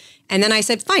 blah. And then I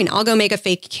said, fine, I'll go make a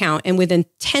fake account. And within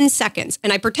 10 seconds,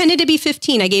 and I pretended to be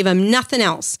 15, I gave them nothing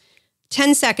else.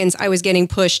 10 seconds, I was getting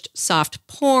pushed soft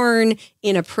porn,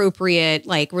 inappropriate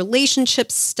like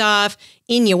relationship stuff,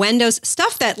 innuendos,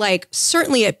 stuff that like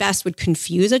certainly at best would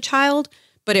confuse a child,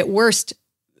 but at worst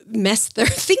mess their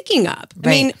thinking up. Right.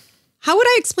 I mean, how would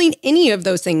I explain any of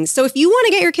those things? So if you want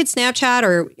to get your kid Snapchat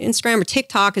or Instagram or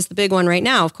TikTok is the big one right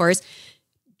now, of course,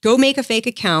 go make a fake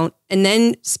account and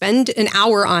then spend an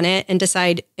hour on it and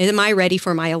decide, am I ready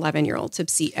for my 11-year-old to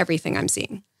see everything I'm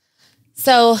seeing?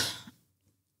 So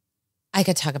I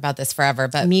could talk about this forever,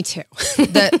 but me too.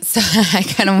 So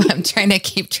I'm trying to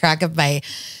keep track of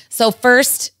so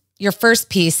first, your first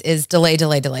piece is delay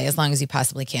as long as you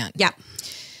possibly can. Yeah.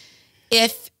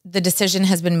 If the decision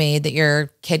has been made that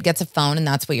your kid gets a phone and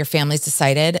that's what your family's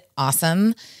decided,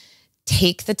 awesome.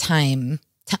 Take the time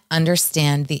to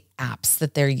understand the apps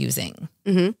that they're using.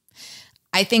 Mm-hmm.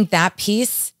 I think that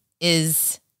piece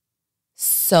is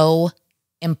so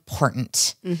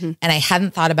important. Mm-hmm. And I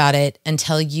hadn't thought about it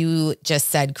until you just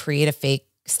said, create a fake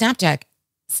Snapchat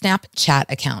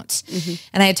account. Mm-hmm.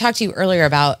 And I had talked to you earlier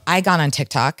about, I got on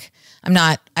TikTok.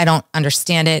 I don't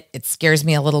understand it. It scares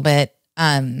me a little bit.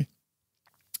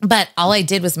 But all I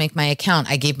did was make my account.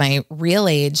 I gave my real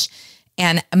age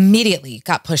and immediately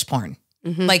got push porn.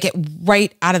 Mm-hmm. Like it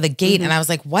right out of the gate. Mm-hmm. And I was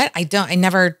like, what?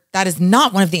 That is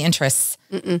not one of the interests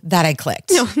that I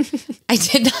clicked. No, I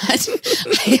did not.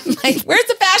 I'm like, where's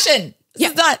the fashion?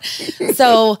 Yeah.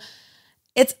 So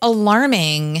it's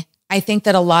alarming. I think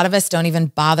that a lot of us don't even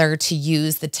bother to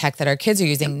use the tech that our kids are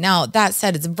using. Now, that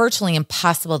said, it's virtually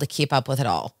impossible to keep up with it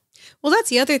all. Well, that's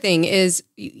the other thing is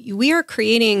we are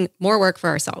creating more work for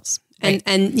ourselves. Right.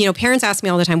 And parents ask me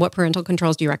all the time, what parental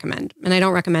controls do you recommend? And I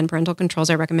don't recommend parental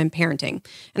controls. I recommend parenting.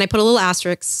 And I put a little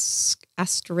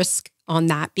asterisk on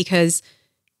that because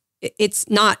it's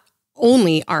not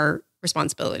only our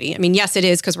responsibility. I mean, yes, it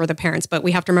is because we're the parents, but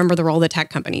we have to remember the role that tech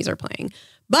companies are playing.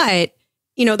 But,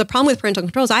 the problem with parental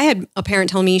controls, I had a parent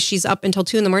tell me she's up until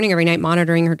 2 a.m. every night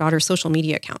monitoring her daughter's social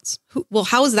media accounts. Well,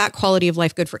 how is that quality of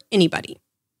life good for anybody,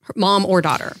 her mom or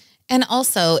daughter? And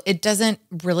also, it doesn't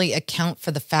really account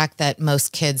for the fact that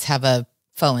most kids have a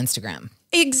faux Instagram.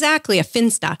 Exactly, a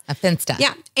Finsta.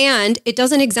 Yeah, and it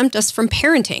doesn't exempt us from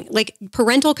parenting. Like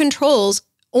parental controls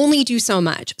only do so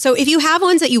much. So if you have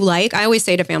ones that you like, I always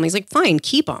say to families, like, fine,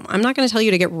 keep them. I'm not going to tell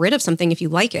you to get rid of something if you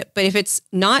like it. But if it's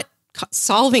not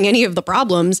solving any of the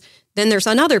problems, then there's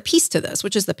another piece to this,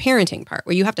 which is the parenting part,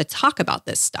 where you have to talk about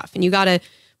this stuff and you got to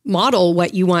model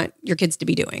what you want your kids to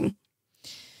be doing.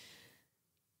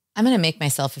 I'm going to make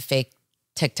myself a fake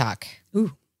TikTok.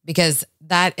 Ooh. Because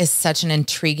that is such an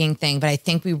intriguing thing, but I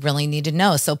think we really need to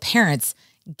know. So parents,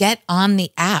 get on the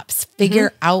apps,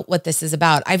 figure out what this is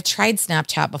about. I've tried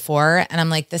Snapchat before and I'm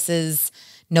like, this is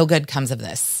no good comes of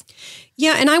this.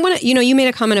 Yeah. And I want to, you made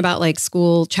a comment about like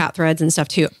school chat threads and stuff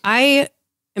too. I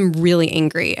am really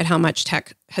angry at how much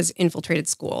tech has infiltrated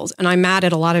schools and I'm mad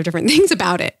at a lot of different things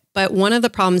about it. But one of the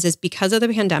problems is because of the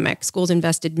pandemic, schools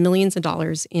invested millions of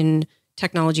dollars in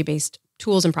technology-based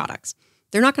tools and products.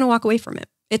 They're not going to walk away from it.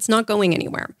 It's not going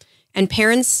anywhere. And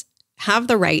parents have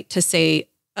the right to say,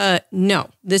 no,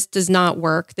 this does not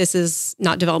work. This is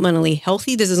not developmentally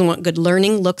healthy. This isn't what good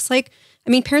learning looks like. I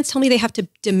mean, parents tell me they have to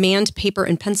demand paper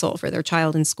and pencil for their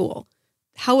child in school.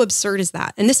 How absurd is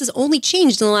that? And this has only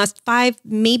changed in the last 5,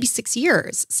 maybe 6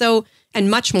 years. So,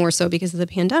 and much more so because of the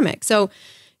pandemic. So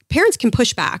parents can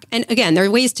push back. And again, there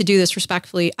are ways to do this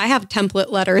respectfully. I have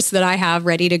template letters that I have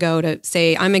ready to go to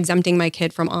say, I'm exempting my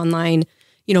kid from online,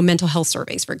 mental health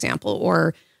surveys, for example,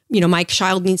 or, my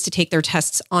child needs to take their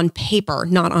tests on paper,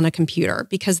 not on a computer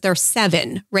because they're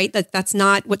 7, right? That's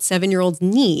not what 7-year-olds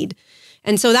need.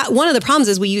 And so that one of the problems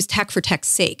is we use tech for tech's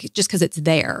sake, just because it's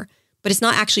there, but it's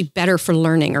not actually better for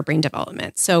learning or brain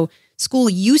development. So school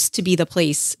used to be the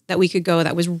place that we could go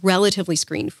that was relatively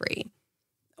screen free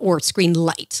or screen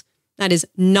light. That is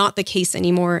not the case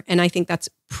anymore. And I think that's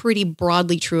pretty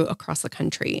broadly true across the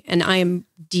country. And I am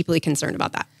deeply concerned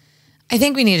about that. I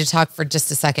think we need to talk for just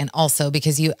a second also,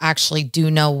 because you actually do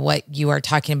know what you are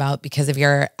talking about because of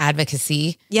your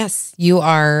advocacy. Yes. You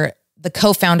are the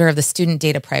co-founder of the Student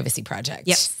Data Privacy Project.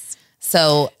 Yes.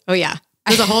 So, oh yeah,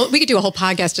 we could do a whole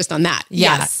podcast just on that.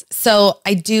 Yeah. Yes. So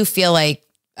I do feel like,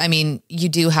 I mean, you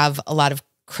do have a lot of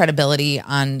credibility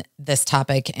on this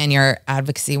topic and your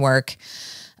advocacy work.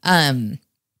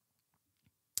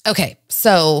 Okay.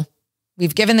 So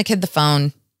we've given the kid the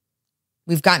phone.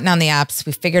 We've gotten on the apps.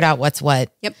 We've figured out what's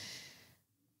what. Yep.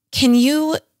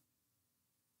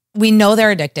 We know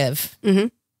they're addictive. Mm-hmm.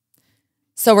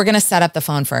 So we're going to set up the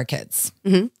phone for our kids.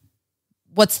 Mm-hmm.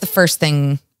 What's the first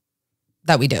thing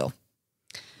that we do?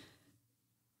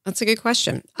 That's a good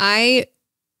question. I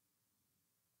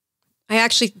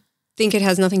actually think it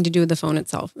has nothing to do with the phone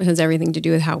itself. It has everything to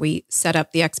do with how we set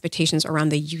up the expectations around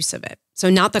the use of it. So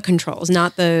not the controls,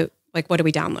 not the, like, what do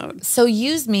we download? So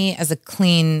use me as a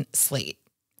clean slate.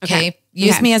 Okay.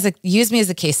 Use me as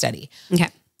a case study. Okay.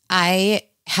 I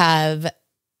have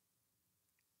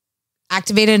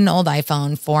activated an old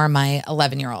iPhone for my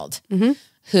 11-year-old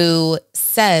who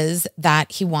says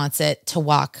that he wants it to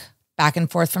walk back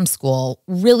and forth from school.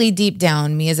 Really deep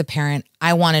down, me as a parent,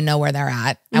 I want to know where they're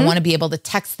at. I want to be able to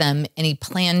text them any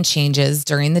plan changes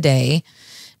during the day,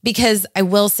 because I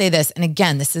will say this, and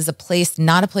again, this is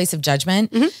not a place of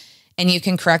judgment, and you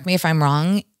can correct me if I'm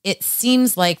wrong. It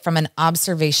seems like from an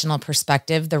observational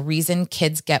perspective, the reason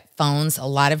kids get phones a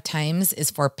lot of times is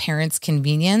for parents'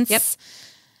 convenience. Yep.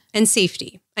 And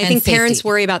safety. I think parents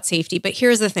worry about safety, but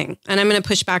here's the thing, and I'm going to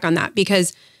push back on that,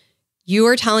 because you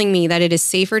are telling me that it is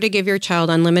safer to give your child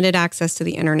unlimited access to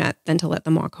the internet than to let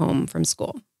them walk home from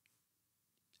school.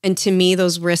 And to me,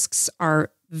 those risks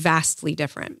are vastly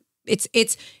different.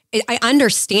 I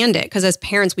understand it, because as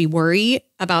parents, we worry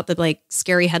about the like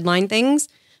scary headline things,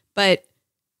 but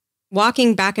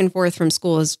walking back and forth from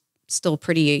school is still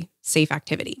pretty safe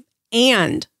activity.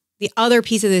 And the other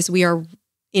piece of this, we are,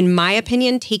 in my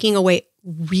opinion, taking away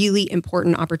really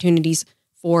important opportunities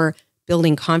for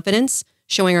building confidence,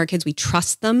 showing our kids we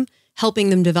trust them, helping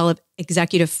them develop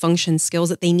executive function skills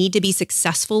that they need to be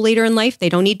successful later in life. They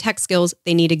don't need tech skills.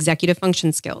 They need executive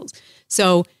function skills.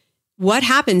 So what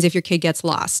happens if your kid gets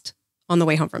lost on the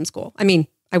way home from school? I mean,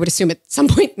 I would assume at some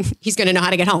point he's going to know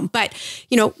how to get home, but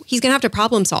he's going to have to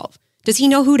problem solve. Does he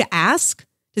know who to ask?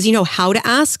 Does he know how to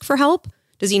ask for help?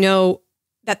 Does he know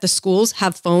that the schools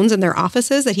have phones in their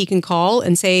offices that he can call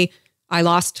and say, I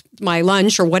lost my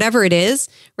lunch, or whatever it is,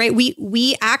 right?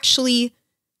 We actually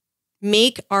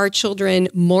make our children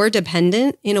more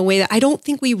dependent in a way that I don't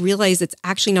think we realize it's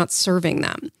actually not serving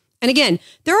them. And again,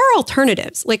 there are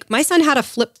alternatives. Like my son had a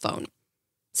flip phone.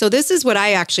 So this is what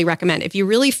I actually recommend. If you're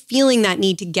really feeling that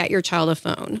need to get your child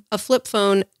a flip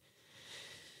phone,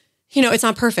 it's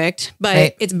not perfect,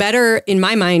 but It's better in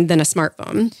my mind than a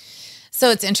smartphone. So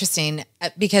it's interesting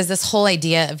because this whole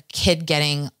idea of kid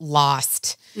getting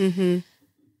lost.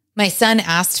 My son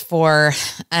asked for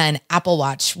an Apple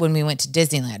Watch when we went to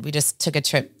Disneyland. We just took a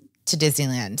trip to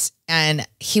Disneyland, and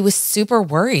he was super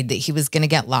worried that he was going to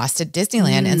get lost at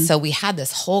Disneyland. And so we had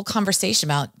this whole conversation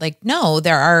about like, no,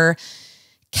 there are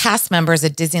cast members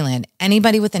at Disneyland.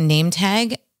 Anybody with a name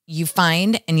tag, you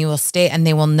find, and you will stay, and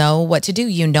they will know what to do.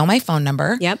 You know my phone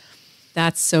number. Yep.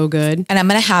 That's so good. And I'm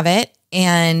going to have it.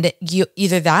 And you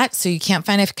either that, so you can't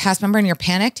find a cast member and you're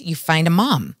panicked, you find a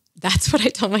mom. That's what I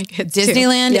tell my kids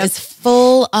Disneyland is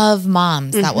full of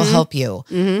moms that will help you.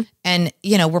 And,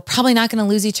 we're probably not going to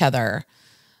lose each other,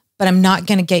 but I'm not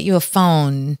going to get you a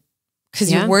phone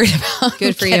because you're worried about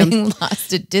getting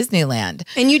lost at Disneyland.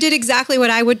 And you did exactly what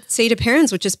I would say to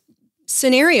parents, which is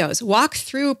scenarios. Walk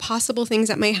through possible things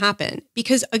that may happen.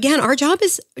 Because again, our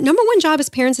number one job as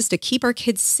parents is to keep our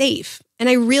kids safe. And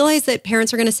I realize that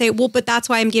parents are going to say, well, but that's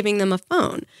why I'm giving them a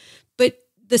phone. But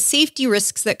the safety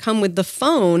risks that come with the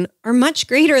phone are much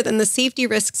greater than the safety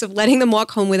risks of letting them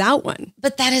walk home without one.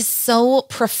 But that is so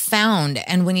profound.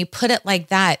 And when you put it like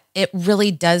that, it really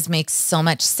does make so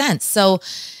much sense. So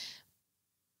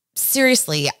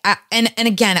seriously, and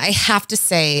again, I have to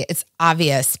say it's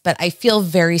obvious, but I feel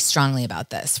very strongly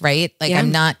about this, right? Like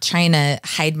I'm not trying to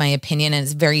hide my opinion, and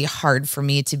it's very hard for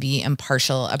me to be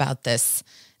impartial about this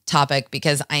topic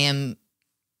because I am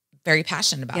very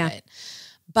passionate about it.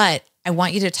 But I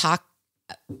want you to talk,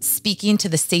 speaking to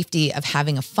the safety of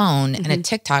having a phone and a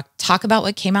TikTok, talk about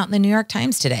what came out in the New York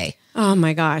Times today. Oh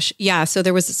my gosh. Yeah. So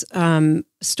there was a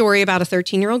story about a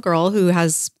 13-year-old girl who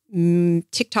has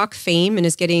TikTok fame and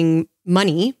is getting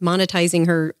money, monetizing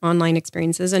her online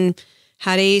experiences, and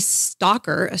had a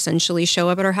stalker essentially show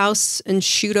up at her house and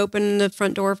shoot open the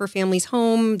front door of her family's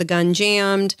home. The gun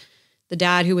jammed. The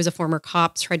dad, who was a former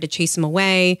cop, tried to chase him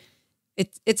away.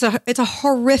 It's a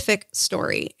horrific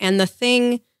story. And the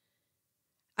thing,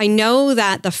 I know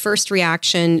that the first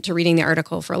reaction to reading the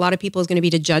article for a lot of people is going to be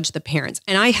to judge the parents.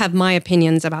 And I have my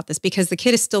opinions about this because the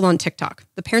kid is still on TikTok.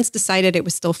 The parents decided it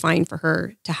was still fine for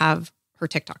her to have her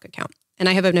TikTok account. And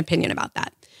I have an opinion about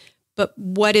that. But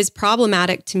what is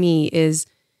problematic to me is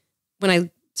when I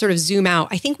sort of zoom out,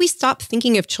 I think we stop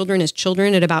thinking of children as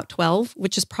children at about 12,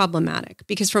 which is problematic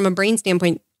because from a brain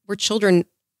standpoint, we're children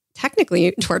technically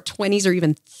into our 20s or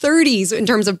even 30s in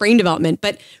terms of brain development.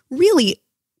 But really,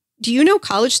 do you know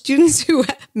college students who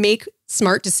make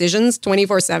smart decisions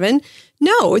 24/7?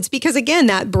 No, it's because, again,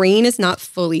 that brain is not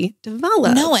fully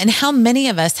developed. No, and how many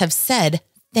of us have said,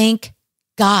 thank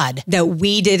God that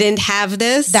we didn't have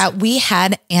this, that we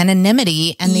had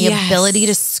anonymity and the ability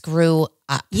to screw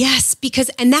up. Yes,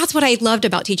 and that's what I loved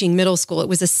about teaching middle school. It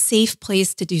was a safe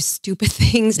place to do stupid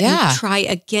things and try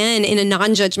again in a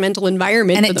non-judgmental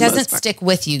environment. And it doesn't stick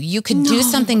with you. You could do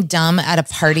something dumb at a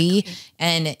party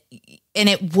and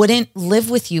it wouldn't live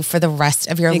with you for the rest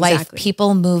of your life.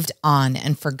 People moved on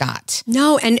and forgot.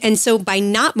 No, and so by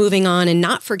not moving on and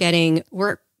not forgetting,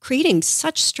 we're creating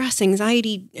such stress,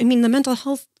 anxiety. I mean, the mental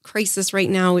health crisis right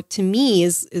now, to me,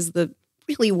 is the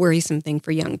really worrisome thing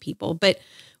for young people. But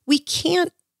we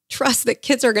can't trust that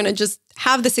kids are going to just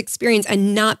have this experience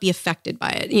and not be affected by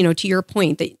it. You know, to your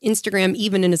point, that Instagram,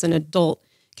 even as an adult,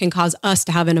 can cause us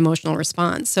to have an emotional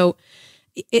response. So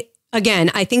again,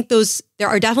 I think there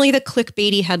are definitely the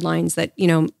clickbaity headlines that, you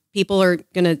know, people are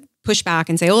going to push back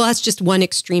and say, oh, that's just one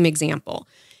extreme example.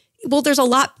 Well, there's a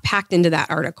lot packed into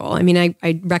that article. I mean,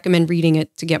 I recommend reading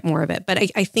it to get more of it. But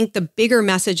I think the bigger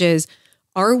message is,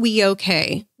 are we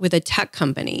okay with a tech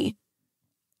company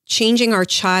changing our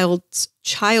child's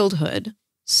childhood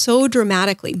so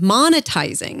dramatically,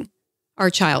 monetizing our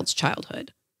child's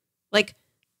childhood? Like,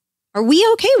 are we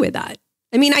okay with that?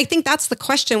 I mean, I think that's the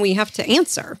question we have to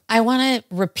answer. I want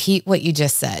to repeat what you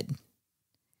just said.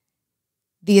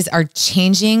 These are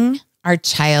changing our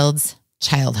child's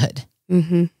childhood.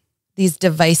 Mm-hmm. These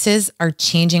devices are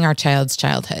changing our child's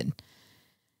childhood.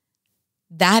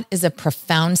 That is a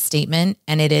profound statement,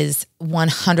 and it is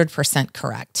 100%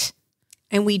 correct.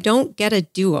 And we don't get a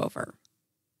do-over.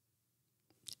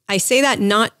 I say that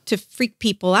not to freak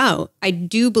people out. I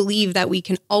do believe that we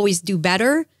can always do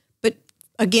better. But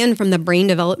again, from the brain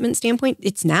development standpoint,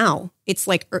 it's now. It's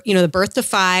like, you know, the birth to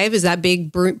 5 is that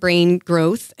big brain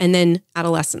growth, and then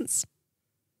adolescence.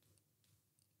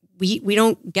 We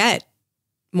don't get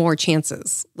more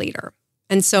chances later.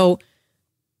 And so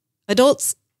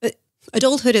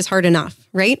adulthood is hard enough,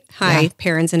 right? Hi,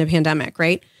 parents in a pandemic,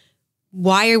 right?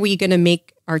 Why are we going to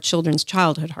make our children's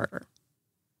childhood harder?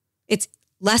 It's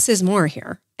less is more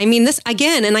here. I mean, this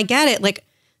again, and I get it. Like,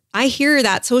 I hear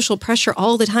that social pressure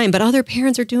all the time, but other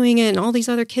parents are doing it and all these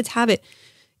other kids have it.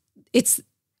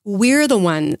 We're the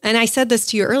one. And I said this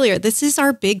to you earlier. This is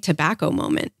our big tobacco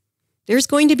moment. There's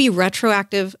going to be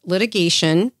retroactive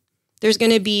litigation. There's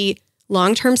going to be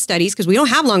long-term studies, because we don't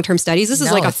have long-term studies. This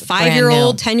is like a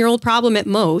 5-year-old, 10-year-old problem at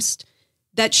most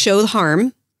that show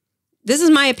harm. This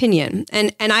is my opinion.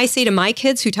 And I say to my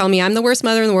kids who tell me I'm the worst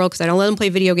mother in the world because I don't let them play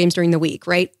video games during the week,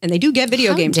 right? And they do get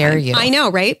video games. How dare you? I know,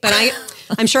 right? But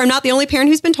I'm sure I'm not the only parent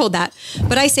who's been told that.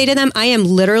 But I say to them, I am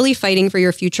literally fighting for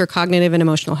your future cognitive and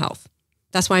emotional health.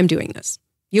 That's why I'm doing this.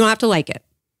 You don't have to like it.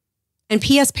 And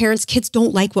P.S. parents, kids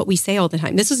don't like what we say all the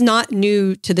time. This is not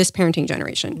new to this parenting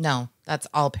generation. No, that's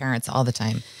all parents all the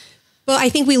time. Well, I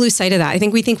think we lose sight of that. I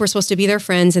think we think we're supposed to be their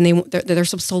friends and they're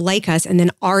supposed to like us. And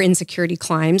then our insecurity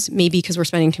climbs, maybe because we're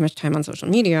spending too much time on social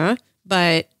media,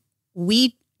 but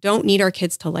we don't need our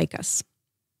kids to like us.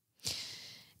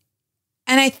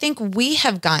 And I think we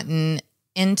have gotten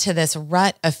into this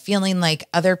rut of feeling like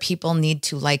other people need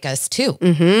to like us too.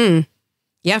 Mm-hmm.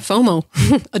 Yeah. FOMO,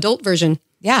 adult version.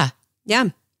 Yeah. Yeah.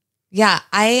 Yeah.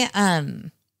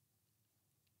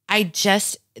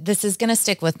 This is going to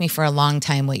stick with me for a long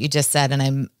time, what you just said.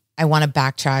 And I want to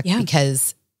backtrack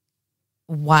because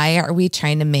why are we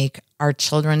trying to make our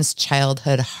children's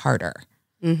childhood harder?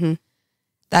 Mm-hmm.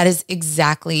 That is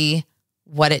exactly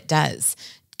what it does.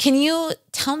 Can you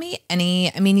tell me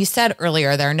you said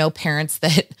earlier, there are no parents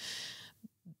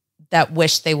that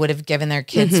wish they would have given their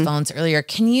kids phones earlier.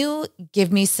 Can you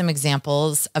give me some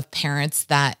examples of parents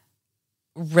that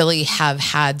really have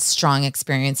had strong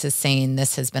experiences saying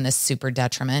this has been a super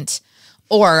detriment?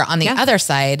 Or on the other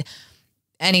side,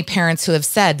 any parents who have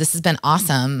said this has been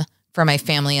awesome for my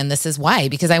family and this is why,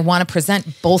 because I want to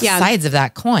present both sides of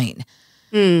that coin.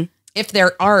 If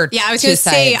there are I was going to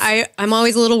say, I'm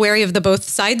always a little wary of the both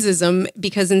sidesism,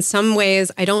 because in some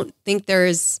ways I don't think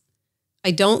there's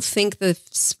I don't think the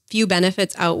few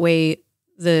benefits outweigh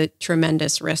the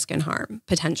tremendous risk and harm,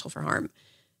 potential for harm.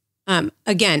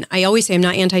 Again, I always say I'm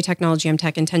not anti-technology, I'm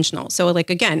tech intentional. So like,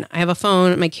 again, I have a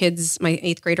phone, my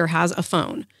 8th grader has a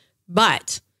phone,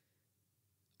 but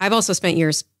I've also spent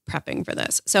years prepping for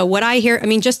this. So what I hear, I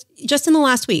mean, just in the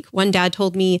last week, one dad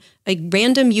told me a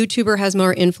random YouTuber has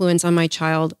more influence on my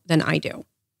child than I do.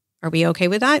 Are we okay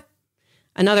with that?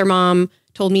 Another mom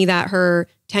told me that her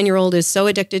 10-year-old is so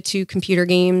addicted to computer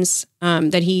games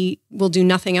that he will do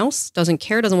nothing else, doesn't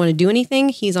care, doesn't want to do anything.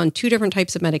 He's on 2 different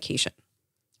types of medication,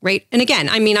 right? And again,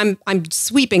 I mean, I'm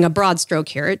sweeping a broad stroke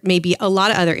here. It may be a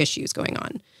lot of other issues going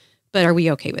on, but are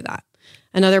we okay with that?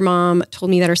 Another mom told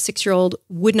me that her 6-year-old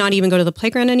would not even go to the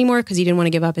playground anymore because he didn't want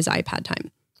to give up his iPad time.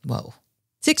 Whoa.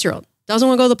 6-year-old doesn't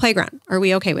want to go to the playground. Are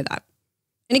we okay with that?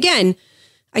 And again,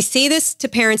 I say this to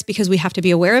parents because we have to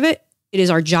be aware of it. It is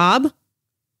our job.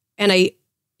 And I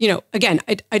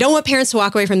don't want parents to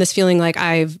walk away from this feeling like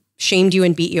I've shamed you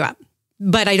and beat you up,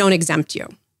 but I don't exempt you.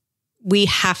 We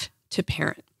have to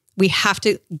parent. We have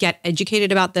to get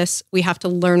educated about this. We have to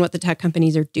learn what the tech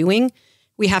companies are doing.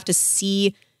 We have to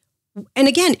see. And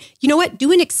again, you know what?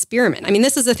 Do an experiment. I mean,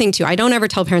 this is the thing too. I don't ever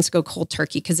tell parents to go cold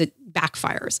turkey because it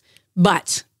backfires,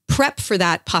 but prep for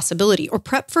that possibility or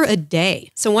prep for a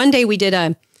day. So one day we did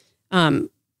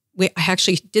I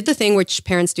actually did the thing which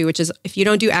parents do, which is if you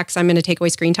don't do X, I'm going to take away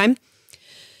screen time,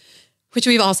 which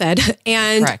we've all said.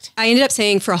 And Correct. I ended up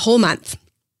saying for a whole month.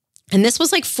 And this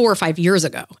was like 4 or 5 years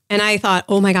ago. And I thought,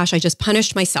 oh my gosh, I just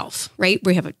punished myself, right?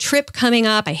 We have a trip coming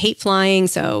up. I hate flying.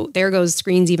 So there goes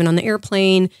screens even on the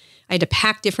airplane. I had to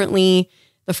pack differently.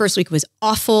 The first week was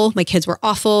awful. My kids were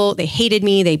awful. They hated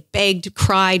me. They begged,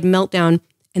 cried, meltdown.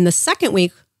 And the second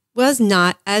week was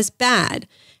not as bad.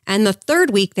 And the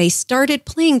third week, they started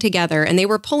playing together and they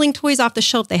were pulling toys off the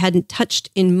shelf they hadn't touched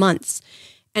in months.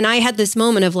 And I had this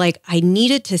moment of like, I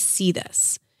needed to see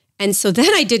this. And so then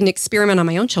I did an experiment on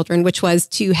my own children, which was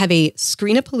to have a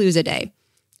Screen-a-Palooza day.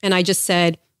 And I just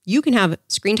said, you can have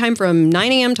screen time from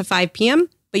 9 a.m. to 5 p.m.,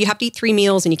 but you have to eat 3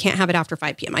 meals and you can't have it after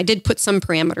 5 p.m. I did put some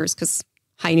parameters because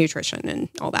high nutrition and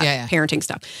all that parenting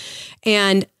stuff.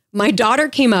 And my daughter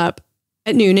came up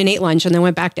at noon and ate lunch and then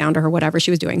went back down to her, whatever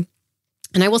she was doing.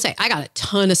 And I will say, I got a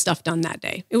ton of stuff done that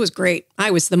day. It was great.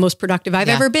 I was the most productive I've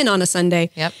ever been on a Sunday.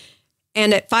 Yep.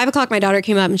 And at 5 o'clock, my daughter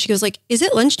came up and she goes like, is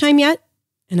it lunchtime yet?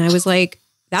 And I was like,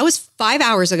 that was 5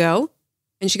 hours ago.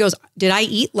 And she goes, did I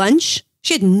eat lunch?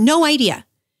 She had no idea.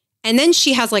 And then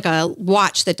she has like a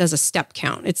watch that does a step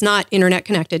count. It's not internet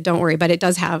connected, don't worry, but it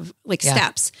does have like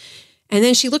steps. And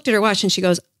then she looked at her watch and she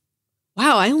goes,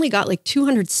 wow, I only got like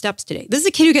 200 steps today. This is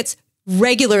a kid who gets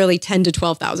regularly 10 to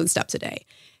 12,000 steps a day.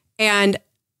 And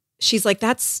she's like,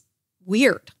 that's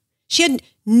weird. She had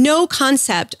no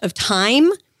concept of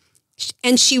time.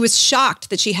 And she was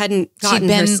shocked that she hadn't gotten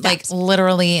her steps. Like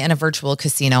literally in a virtual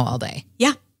casino all day.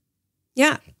 Yeah.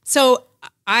 Yeah. So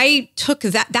I took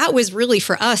that. That was really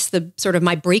for us, the sort of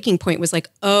my breaking point was like,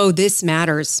 oh, this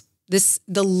matters.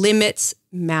 The limits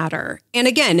matter. And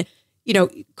again, you know,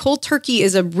 cold turkey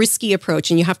is a risky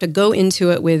approach and you have to go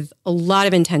into it with a lot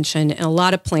of intention and a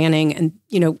lot of planning and,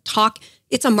 you know,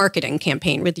 it's a marketing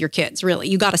campaign with your kids, really.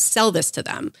 You got to sell this to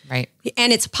them. Right.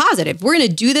 And it's positive. We're going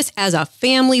to do this as a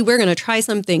family. We're going to try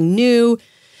something new.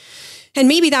 And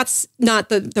maybe that's not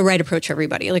the right approach for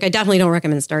everybody. Like I definitely don't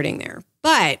recommend starting there.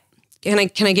 But can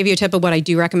I give you a tip of what I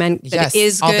do recommend that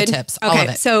is good? All the tips. Okay. All of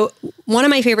it. So one of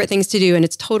my favorite things to do, and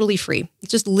it's totally free,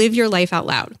 just live your life out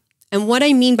loud. And what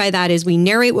I mean by that is we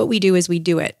narrate what we do as we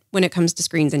do it when it comes to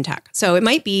screens and tech. So it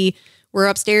might be we're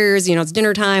upstairs, you know, it's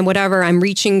dinner time, whatever. I'm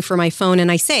reaching for my phone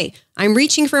and I say, I'm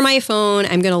reaching for my phone.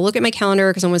 I'm going to look at my calendar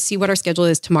because I want to see what our schedule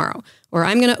is tomorrow. Or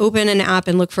I'm going to open an app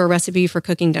and look for a recipe for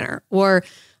cooking dinner. Or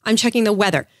I'm checking the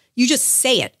weather. You just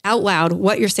say it out loud,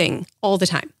 what you're saying all the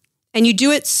time. And you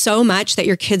do it so much that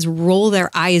your kids roll their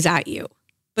eyes at you.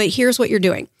 But here's what you're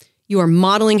doing. You are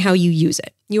modeling how you use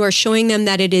it. You are showing them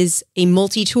that it is a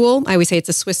multi-tool. I always say it's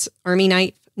a Swiss Army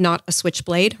knife, not a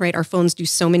switchblade, right? Our phones do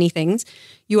so many things.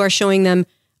 You are showing them,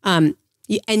 and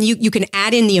you can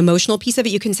add in the emotional piece of it.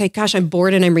 You can say, gosh, I'm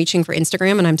bored and I'm reaching for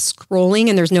Instagram and I'm scrolling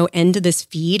and there's no end to this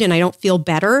feed and I don't feel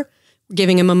better. We're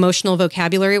giving them emotional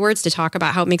vocabulary words to talk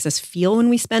about how it makes us feel when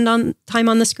we spend time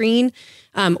on the screen.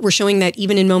 We're showing that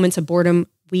even in moments of boredom,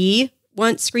 we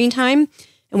want screen time.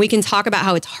 And we can talk about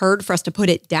how it's hard for us to put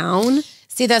it down.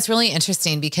 See, that's really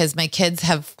interesting because my kids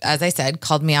have, as I said,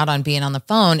 called me out on being on the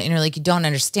phone and you're like, you don't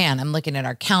understand. I'm looking at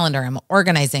our calendar. I'm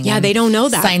organizing. Yeah, they don't know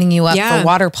that. Signing you up for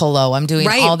water polo. I'm doing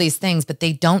all these things, but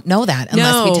they don't know that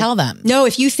unless we tell them. No,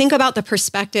 if you think about the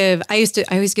perspective, I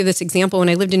always give this example. When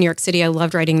I lived in New York City, I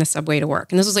loved riding the subway to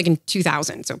work. And this was like in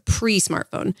 2000, so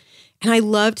pre-smartphone. And I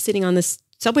loved sitting on this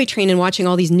subway train and watching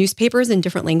all these newspapers in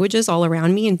different languages all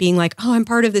around me and being like, oh, I'm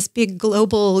part of this big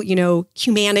global,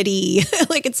 humanity.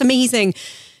 Like, it's amazing.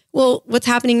 Well, what's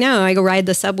happening now? I go ride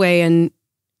the subway and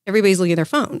everybody's looking at their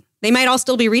phone. They might all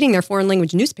still be reading their foreign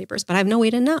language newspapers, but I have no way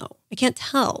to know. I can't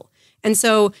tell. And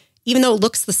so even though it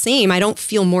looks the same, I don't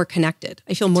feel more connected.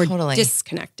 I feel more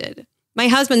disconnected. My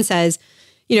husband says,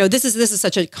 this is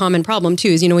such a common problem too,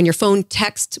 is, when your phone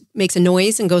text makes a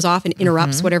noise and goes off and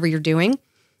interrupts whatever you're doing.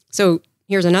 So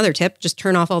here's another tip. Just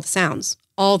turn off all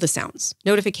the sounds,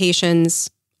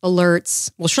 notifications,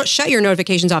 alerts. Well, shut your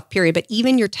notifications off, period. But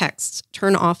even your texts,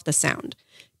 turn off the sound.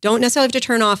 Don't necessarily have to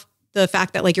turn off the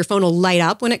fact that like your phone will light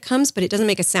up when it comes, but it doesn't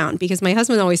make a sound, because my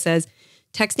husband always says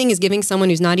texting is giving someone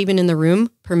who's not even in the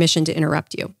room permission to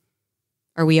interrupt you.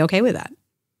 Are we okay with that?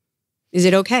 Is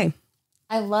it okay?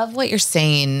 I love what you're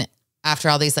saying after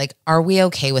all these, like, are we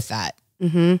okay with that?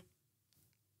 Mm-hmm.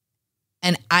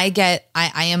 And I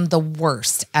am the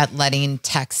worst at letting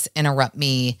texts interrupt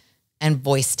me and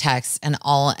voice text and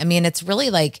all. I mean, it's really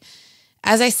like,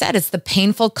 as I said, it's the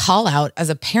painful call out as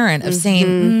a parent of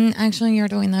saying, actually, you're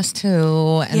doing this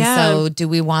too. And so do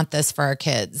we want this for our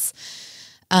kids?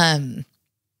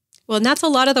 Well, and that's a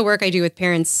lot of the work I do with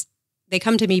parents. They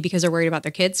come to me because they're worried about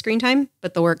their kids' screen time,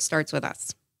 but the work starts with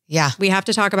us. Yeah. We have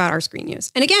to talk about our screen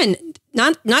use. And again,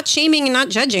 not shaming and not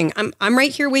judging. I'm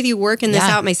right here with you working this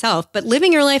out myself, but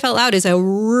living your life out loud is a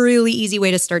really easy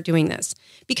way to start doing this,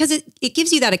 because it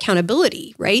gives you that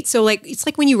accountability, right? So like, it's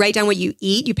like when you write down what you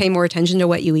eat, you pay more attention to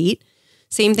what you eat.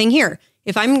 Same thing here.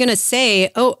 If I'm going to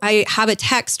say, oh, I have a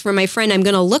text from my friend, I'm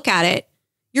going to look at it.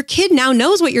 Your kid now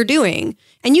knows what you're doing.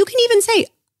 And you can even say,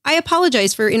 I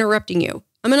apologize for interrupting you.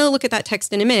 I'm going to look at that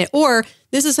text in a minute. Or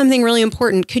this is something really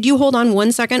important. Could you hold on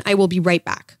 1 second? I will be right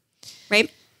back.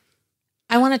 Right?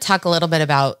 I want to talk a little bit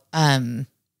about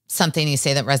something you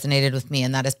say that resonated with me,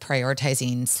 and that is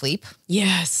prioritizing sleep.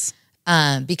 Yes.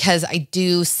 Because I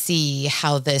do see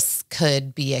how this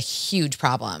could be a huge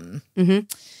problem in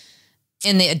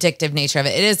the addictive nature of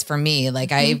it. It is for me.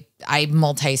 Like I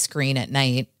multi-screen at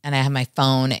night, and I have my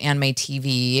phone and my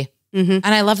TV. And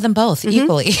I love them both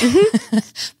equally.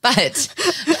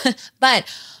 But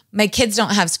my kids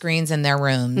don't have screens in their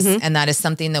rooms. And that is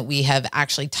something that we have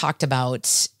actually talked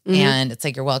about. And it's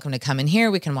like, you're welcome to come in here.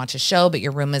 We can watch a show, but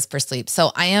your room is for sleep.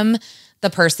 So I am the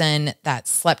person that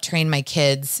slept trained my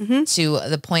kids to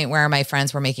the point where my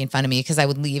friends were making fun of me because I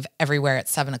would leave everywhere at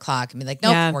 7:00 and be like,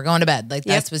 nope, we're going to bed. Like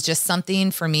this was just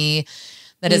something for me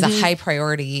that is a high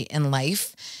priority in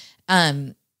life.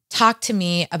 Talk to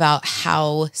me about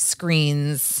how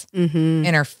screens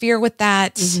interfere with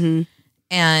that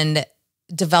and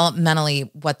developmentally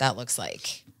what that looks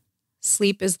like.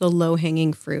 Sleep is the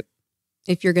low-hanging fruit.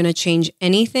 If you're going to change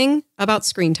anything about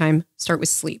screen time, start with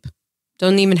sleep.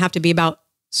 Don't even have to be about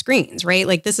screens, right?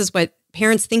 Like this is what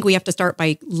parents think we have to start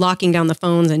by locking down the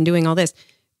phones and doing all this.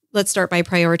 Let's start by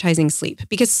prioritizing sleep,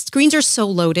 because screens are so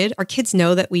loaded. Our kids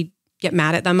know that we get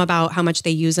mad at them about how much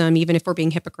they use them, even if we're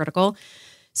being hypocritical.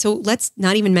 So let's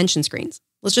not even mention screens.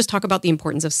 Let's just talk about the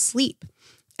importance of sleep.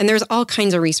 And there's all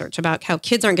kinds of research about how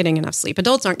kids aren't getting enough sleep.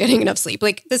 Adults aren't getting enough sleep.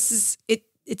 Like this is,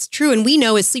 it's true. And we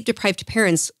know as sleep deprived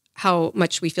parents, how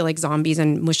much we feel like zombies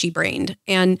and mushy brained.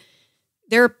 And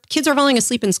their kids are falling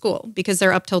asleep in school because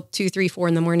they're up till 2, 3, 4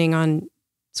 in the morning on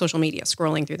social media,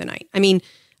 scrolling through the night. I mean,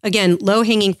 again, low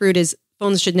hanging fruit is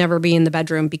phones should never be in the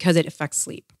bedroom because it affects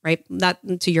sleep, right?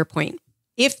 That, to your point.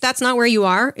 If that's not where you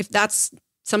are, if that's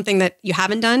something that you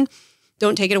haven't done,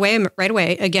 don't take it away right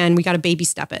away. Again, we got to baby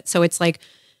step it. So it's like,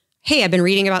 hey, I've been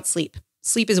reading about sleep.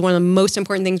 Sleep is one of the most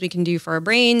important things we can do for our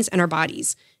brains and our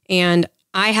bodies. And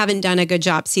I haven't done a good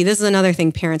job. See, this is another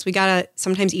thing, parents. We got to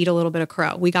sometimes eat a little bit of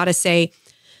crow. We got to say,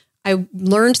 I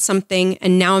learned something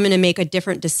and now I'm going to make a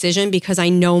different decision because I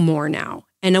know more now.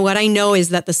 And what I know is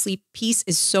that the sleep piece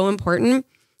is so important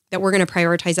that we're going to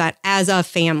prioritize that as a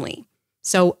family.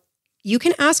 So you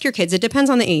can ask your kids, it depends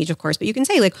on the age, of course, but you can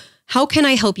say like, how can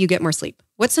I help you get more sleep?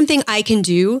 What's something I can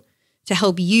do to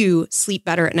help you sleep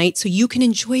better at night so you can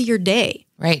enjoy your day?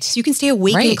 Right. So you can stay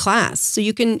awake in class, so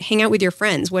you can hang out with your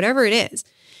friends, whatever it is.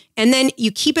 And then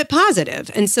you keep it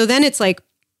positive. And so then it's like,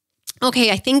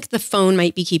 okay, I think the phone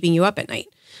might be keeping you up at night.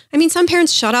 I mean, some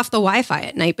parents shut off the Wi-Fi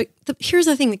at night, but here's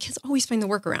the thing, the kids always find the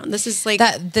workaround. This is like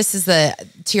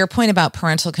to your point about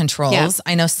parental controls. Yeah.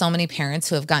 I know so many parents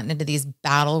who have gotten into these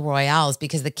battle royales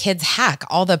because the kids hack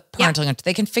all the parental controls.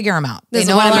 They can figure them out. They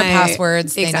know all our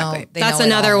passwords. Exactly. They That's know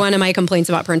another one of my complaints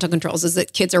about parental controls is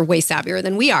that kids are way savvier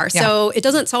than we are. Yeah. So it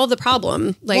doesn't solve the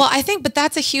problem. Well, I think, but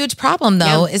that's a huge problem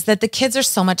though, is that the kids are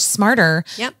so much smarter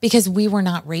because we were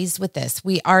not raised with this.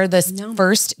 We are this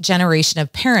first generation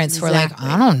of parents who are like,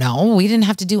 I don't know. We didn't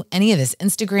have to do any of this.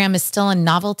 Instagram is still a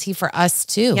novelty for us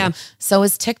too. Yeah. So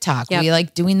is TikTok. Yep. We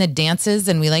like doing the dances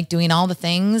and we like doing all the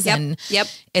things and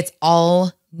it's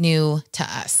all new to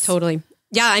us. Totally.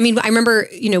 Yeah. I mean, I remember,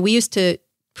 we used to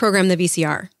program the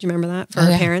VCR. Do you remember that for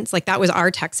our parents? Like that was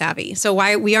our tech savvy. So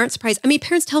why we aren't surprised. I mean,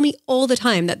 parents tell me all the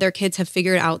time that their kids have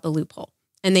figured out the loophole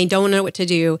and they don't know what to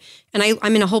do. And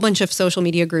I'm in a whole bunch of social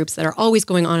media groups that are always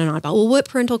going on and on about, well, what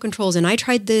parental controls? And I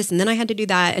tried this and then I had to do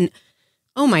that. And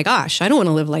oh my gosh, I don't want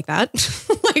to live like that.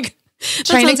 Like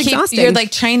trying to keep, you're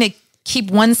like trying to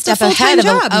keep one step ahead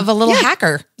of a little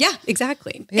hacker. Yeah,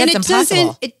 exactly. Yeah,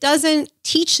 and it doesn't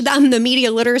teach them the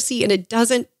media literacy and it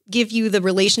doesn't give you the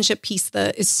relationship piece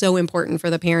that is so important for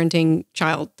the parenting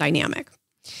child dynamic.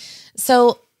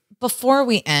 So before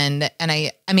we end, and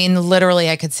I mean, literally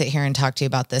I could sit here and talk to you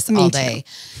about this all day.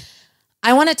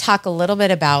 I want to talk a little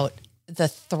bit about the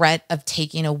threat of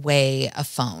taking away a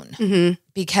phone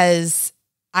because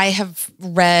I have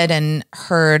read and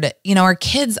heard, our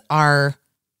kids are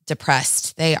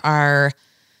depressed. They are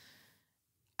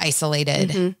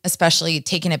isolated, especially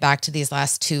taking it back to these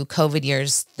last 2 COVID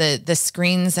years, the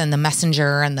screens and the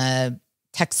messenger and the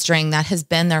texting, that has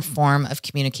been their form of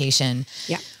communication.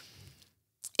 Yeah.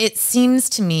 It seems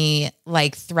to me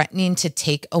like threatening to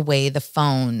take away the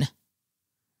phone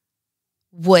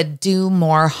would do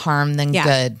more harm than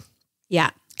good. Yeah.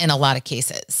 In a lot of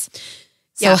cases.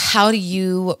 So how do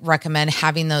you recommend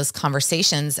having those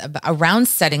conversations around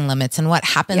setting limits and what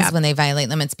happens when they violate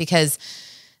limits? Because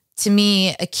to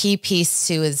me, a key piece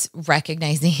too is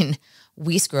recognizing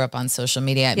we screw up on social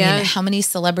media. I mean, how many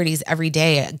celebrities every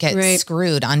day get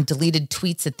screwed on deleted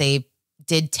tweets that they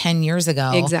did 10 years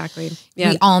ago? Exactly.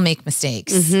 Yeah. We all make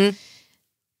mistakes.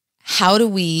 How do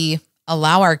we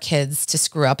allow our kids to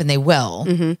screw up, and they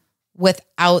will,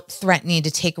 without threatening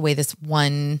to take away this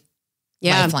one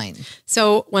lifeline?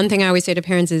 So one thing I always say to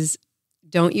parents is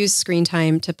don't use screen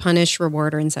time to punish,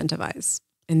 reward, or incentivize.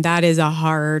 And that is a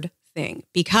hard thing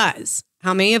because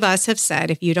how many of us have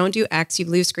said, if you don't do X, you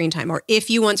lose screen time, or if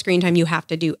you want screen time, you have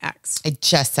to do X. I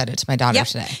just said it to my daughter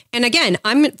today. And again,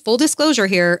 I'm full disclosure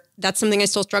here. That's something I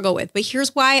still struggle with, but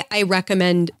here's why I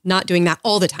recommend not doing that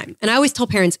all the time. And I always tell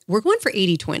parents, we're going for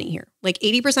 80-20 here. Like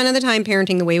 80% of the time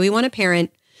parenting the way we want to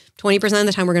parent, 20% of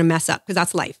the time we're going to mess up because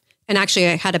that's life. And actually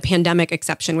I had a pandemic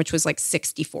exception, which was like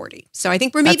 60-40. So I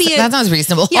think we're maybe that sounds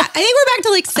reasonable. Yeah. I think we're back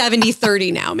to like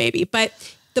 70-30 now maybe. But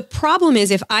the problem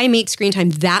is if I make screen time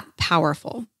that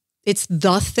powerful, it's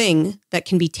the thing that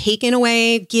can be taken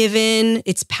away, given,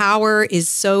 its power is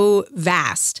so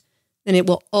vast, then it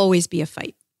will always be a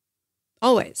fight.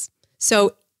 Always.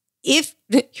 So here's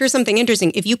something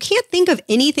interesting. If you can't think of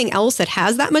anything else that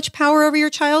has that much power over your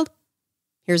child,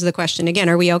 here's the question again,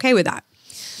 are we okay with that?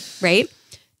 Right?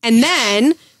 And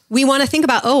then we want to think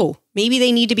about, maybe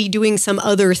they need to be doing some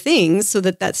other things so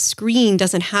that that screen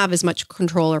doesn't have as much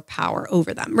control or power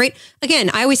over them, right?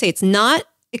 Again, I always say it's not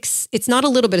a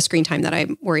little bit of screen time that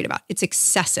I'm worried about. It's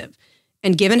excessive.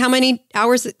 And given how many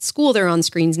hours at school they're on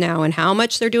screens now and how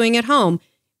much they're doing at home,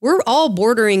 we're all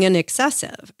bordering in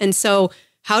excessive. And so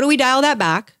how do we dial that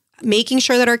back? Making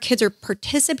sure that our kids are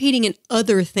participating in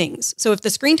other things. So if the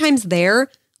screen time's there,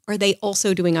 are they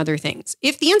also doing other things?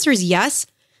 If the answer is yes,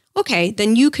 okay,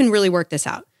 then you can really work this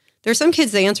out. There's some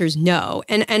kids, the answer is no.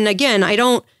 And again,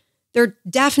 there are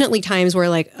definitely times where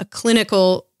like a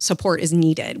clinical support is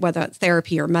needed, whether it's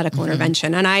therapy or medical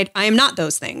intervention. And I am not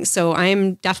those things. So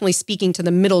I'm definitely speaking to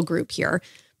the middle group here,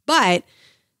 but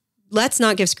let's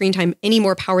not give screen time any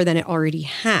more power than it already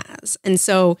has. And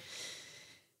so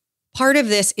part of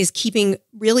this is keeping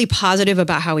really positive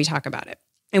about how we talk about it.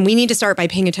 And we need to start by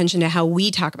paying attention to how we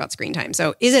talk about screen time.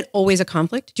 So is it always a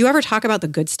conflict? Do you ever talk about the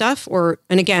good stuff?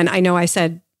 And again, I know I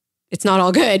said it's not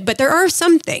all good, but there are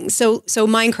some things. So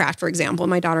Minecraft, for example,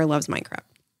 my daughter loves Minecraft.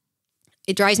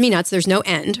 It drives me nuts. There's no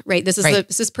end, right? This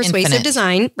is persuasive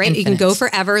design, right? You can go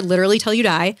forever, literally till you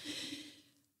die.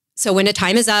 So when a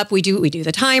time is up, we do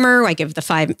the timer. I give the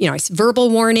 5, verbal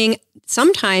warning.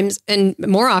 Sometimes, and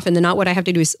more often than not, what I have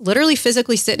to do is literally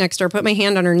physically sit next to her, put my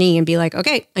hand on her knee and be like,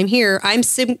 okay, I'm here. I'm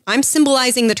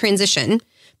symbolizing the transition.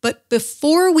 But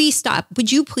before we stop,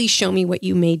 would you please show me what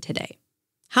you made today?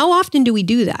 How often do we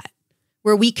do that?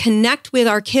 Where we connect with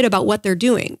our kid about what they're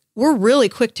doing. We're really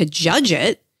quick to judge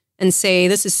it and say,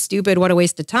 this is stupid, what a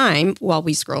waste of time, while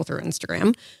we scroll through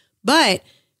Instagram. But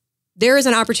there is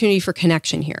an opportunity for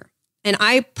connection here. And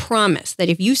I promise that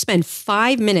if you spend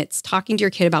 5 minutes talking to your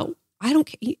kid about,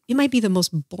 it might be the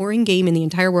most boring game in the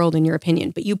entire world in your opinion,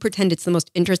 but you pretend it's the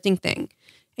most interesting thing.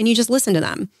 And you just listen to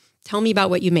them. Tell me about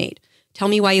what you made. Tell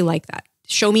me why you like that.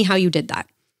 Show me how you did that.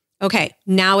 Okay,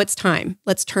 now it's time.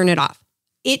 Let's turn it off.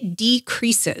 It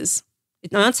decreases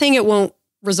I'm not saying it won't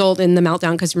result in the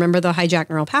meltdown, because remember the hijack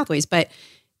neural pathways, but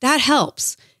that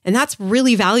helps. And that's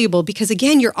really valuable because,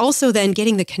 again, you're also then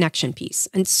getting the connection piece.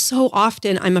 And so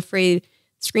often I'm afraid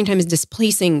screen time is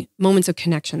displacing moments of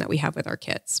connection that we have with our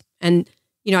kids. And,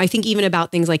 I think even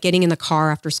about things like getting in the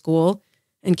car after school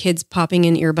and kids popping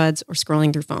in earbuds or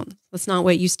scrolling through phones. That's not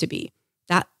what it used to be.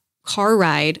 That car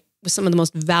ride was some of the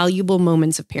most valuable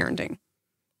moments of parenting.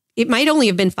 It might only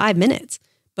have been 5 minutes,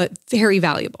 but very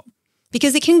valuable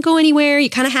because it can go anywhere. You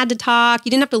kind of had to talk. You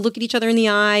didn't have to look at each other in the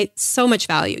eye. So much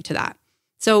value to that.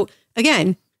 So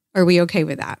again, are we okay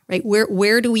with that, right?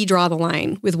 Where do we draw the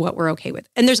line with what we're okay with?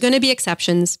 And there's going to be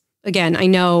exceptions. Again, I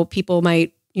know people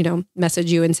might,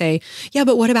 message you and say, yeah,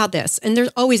 but what about this? And there's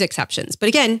always exceptions. But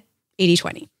again,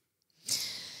 80-20.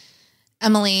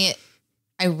 Emily,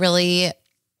 I really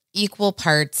equal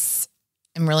parts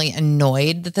am really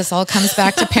annoyed that this all comes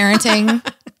back to parenting.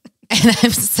 And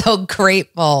I'm so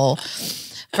grateful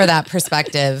for that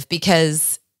perspective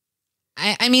because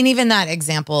I mean, even that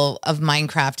example of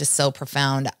Minecraft is so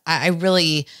profound.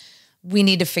 We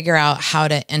need to figure out how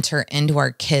to enter into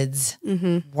our kids'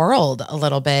 world a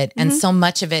little bit. And so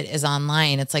much of it is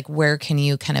online. It's like, where can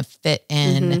you kind of fit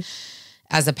in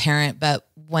as a parent? But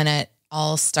when it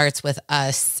all starts with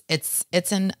us, it's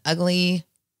an ugly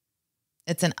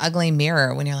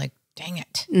mirror when you're like, dang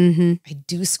it. I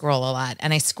do scroll a lot.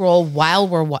 And I scroll while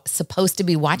we're supposed to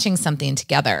be watching something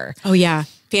together. Oh yeah.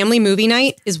 Family movie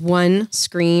night is one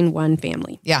screen, one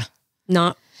family. Yeah.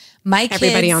 Not my kids,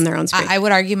 everybody on their own screen. I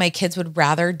would argue my kids would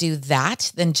rather do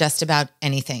that than just about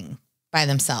anything by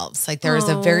themselves. Like there is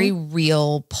a very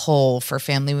real pull for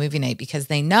family movie night because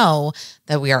they know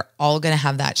that we are all going to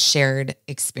have that shared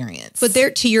experience. But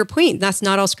there, to your point, that's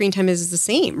not all screen time is the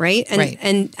same, right?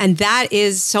 And that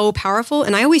is so powerful.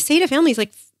 And I always say to families,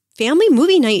 like, family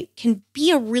movie night can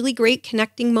be a really great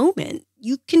connecting moment.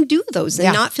 You can do those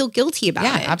and not feel guilty about it.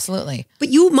 Yeah, absolutely. But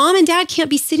mom and dad can't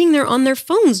be sitting there on their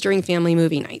phones during family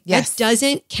movie night. Yes. That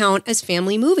doesn't count as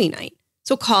family movie night.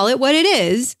 So call it what it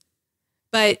is,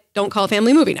 but don't call it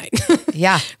family movie night.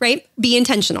 Yeah. Right? Be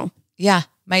intentional. Yeah.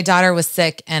 My daughter was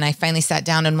sick and I finally sat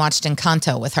down and watched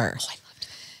Encanto with her. Oh, I loved it.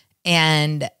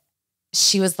 And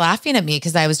she was laughing at me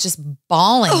because I was just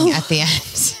bawling at the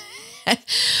end.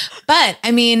 But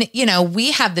I mean,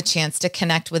 we have the chance to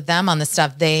connect with them on the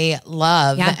stuff they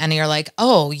love. Yeah. And you're like,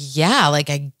 oh yeah, like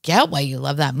I get why you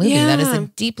love that movie. Yeah. That is a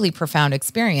deeply profound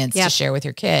experience to share with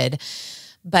your kid.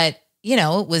 But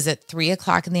it was at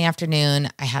 3:00 in the afternoon.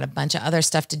 I had a bunch of other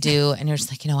stuff to do. And you're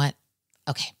just like, you know what?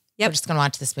 Okay. We're just going to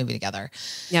watch this movie together.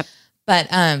 Yep. But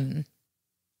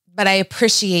I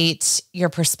appreciate your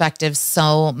perspective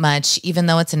so much, even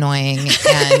though it's annoying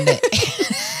and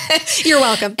you're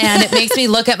welcome. And it makes me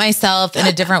look at myself in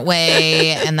a different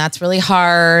way. And that's really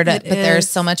hard, but there's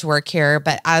so much work here.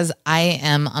 But as I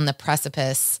am on the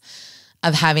precipice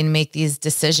of having to make these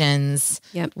decisions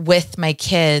with my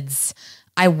kids,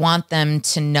 I want them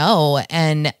to know,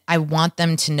 and I want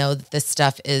them to know that this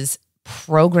stuff is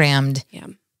programmed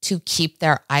to keep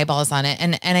their eyeballs on it.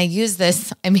 And I use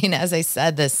this, I mean, as I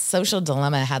said, this social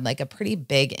dilemma had like a pretty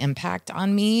big impact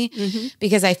on me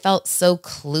because I felt so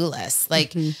clueless.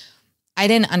 Like I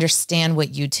didn't understand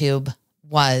what YouTube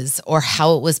was or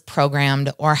how it was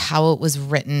programmed or how it was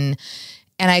written.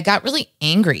 And I got really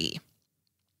angry.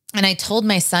 And I told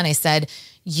my son, I said,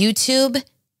 YouTube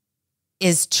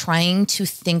is trying to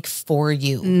think for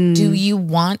you. Do you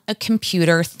want a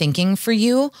computer thinking for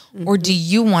you or do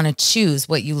you want to choose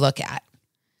what you look at?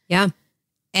 Yeah.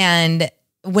 And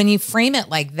when you frame it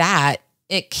like that,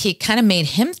 it kind of made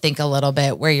him think a little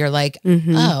bit where you're like,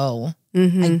 I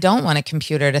don't want a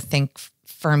computer to think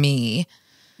for me.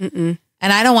 And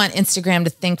I don't want Instagram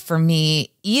to think for me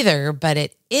either, but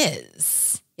it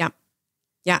is.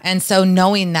 Yeah. And so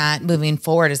knowing that moving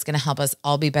forward is going to help us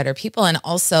all be better people. And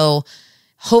also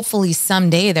hopefully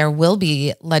someday there will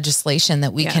be legislation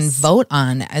that we can vote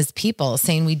on as people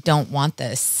saying we don't want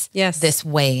this this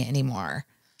way anymore.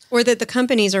 Or that the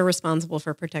companies are responsible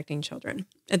for protecting children.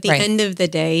 At the end of the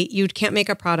day, you can't make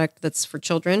a product that's for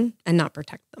children and not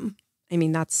protect them. I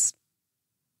mean, that's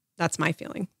my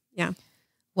feeling. Yeah.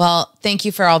 Well, thank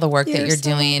you for all the work that you're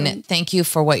doing. Welcome. Thank you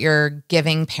for what you're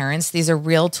giving parents. These are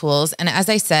real tools. And as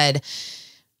I said,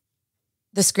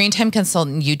 the Screentime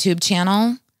Consultant YouTube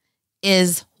channel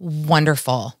is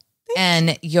wonderful.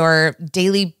 And your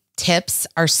daily tips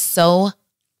are so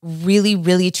really,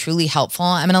 really, truly helpful.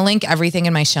 I'm going to link everything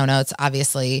in my show notes,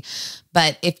 obviously.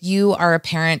 But if you are a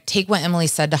parent, take what Emily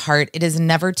said to heart. It is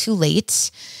never too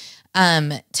late.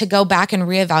 to go back and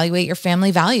reevaluate your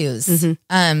family values.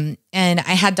 And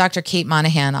I had Dr. Kate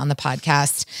Monahan on the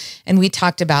podcast, and we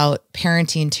talked about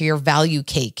parenting to your value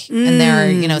cake. And there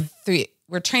are,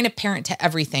 we're trying to parent to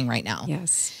everything right now.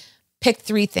 Yes. Pick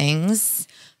 3 things.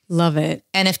 Love it.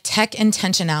 And if tech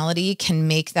intentionality can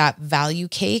make that value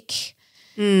cake,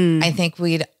 I think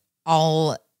we'd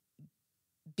all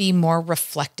be more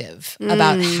reflective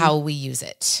about how we use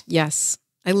it. Yes.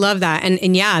 I love that.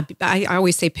 And yeah, I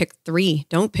always say pick 3.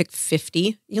 Don't pick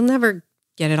 50. You'll never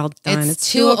get it all done.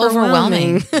 It's too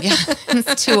overwhelming. Yeah,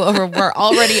 it's we're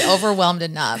already overwhelmed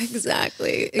enough.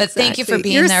 Exactly. But thank you for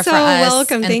being You're there so for us.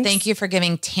 welcome. And thank you for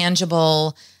giving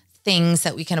tangible things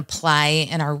that we can apply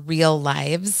in our real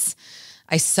lives.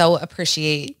 I so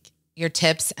appreciate your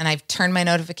tips, and I've turned my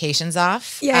notifications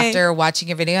off after watching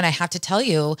your video. And I have to tell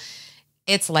you,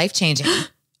 it's life-changing.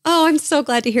 Oh, I'm so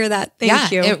glad to hear that.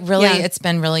 Thank you. It's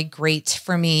been really great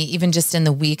for me, even just in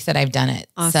the week that I've done it.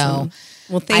 Awesome. So,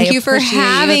 well, thank you for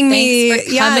having me.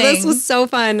 Yeah, this was so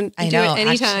fun. I do know, it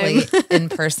anytime. actually, in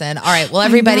person. All right. Well,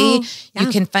 everybody, you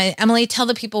can find Emily. Tell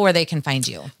the people where they can find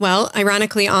you. Well,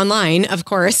 ironically, online, of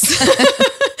course.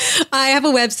 I have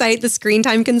a website,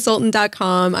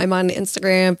 thescreentimeconsultant.com. I'm on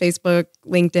Instagram, Facebook,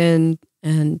 LinkedIn,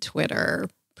 and Twitter.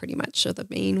 Pretty much are the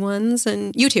main ones,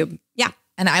 and YouTube. Yeah.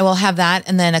 And I will have that,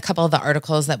 and then a couple of the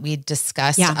articles that we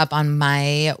discussed up on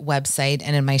my website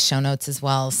and in my show notes as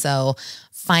well. So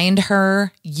find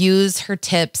her, use her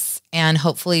tips, and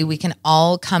hopefully we can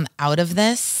all come out of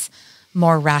this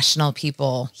more rational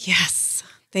people. Yes.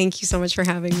 Thank you so much for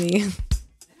having me.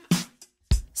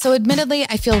 So admittedly,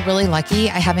 I feel really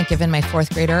lucky I haven't given my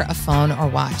 4th grader a phone or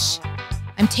watch.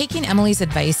 I'm taking Emily's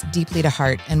advice deeply to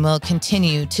heart and will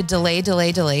continue to delay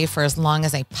for as long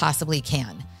as I possibly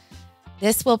can.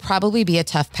 This will probably be a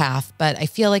tough path, but I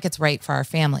feel like it's right for our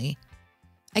family.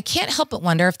 I can't help but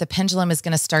wonder if the pendulum is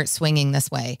going to start swinging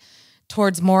this way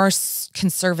towards more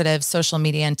conservative social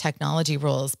media and technology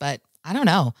rules, but I don't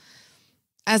know.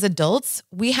 As adults,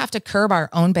 we have to curb our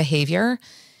own behavior,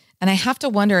 and I have to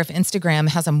wonder if Instagram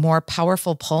has a more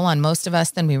powerful pull on most of us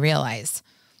than we realize.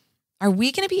 Are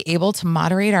we going to be able to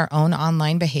moderate our own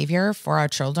online behavior for our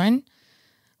children?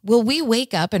 Will we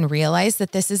wake up and realize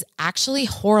that this is actually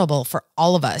horrible for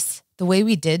all of us, the way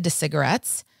we did to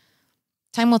cigarettes?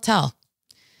 Time will tell.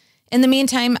 In the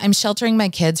meantime, I'm sheltering my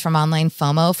kids from online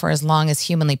FOMO for as long as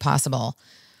humanly possible.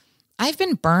 I've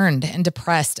been burned and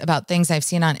depressed about things I've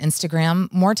seen on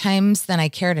Instagram more times than I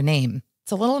care to name.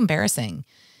 It's a little embarrassing.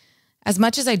 As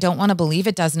much as I don't want to believe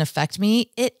it doesn't affect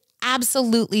me, it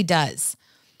absolutely does.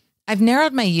 I've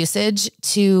narrowed my usage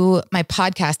to my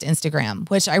podcast Instagram,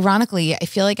 which ironically, I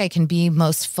feel like I can be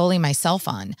most fully myself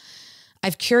on.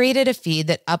 I've curated a feed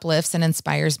that uplifts and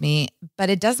inspires me, but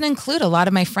it doesn't include a lot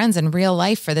of my friends in real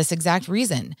life for this exact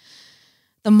reason.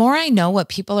 The more I know what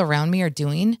people around me are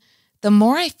doing, the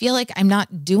more I feel like I'm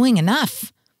not doing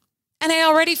enough. And I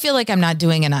already feel like I'm not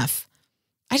doing enough.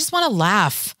 I just want to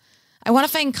laugh. I want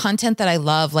to find content that I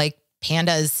love, like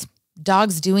pandas,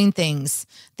 dogs doing things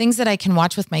that I can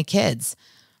watch with my kids.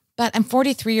 But I'm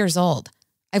 43 years old.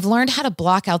 I've learned how to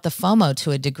block out the FOMO to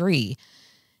a degree.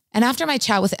 And after my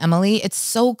chat with Emily, it's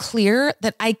so clear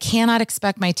that I cannot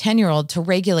expect my 10-year-old to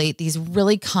regulate these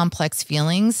really complex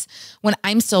feelings when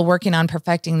I'm still working on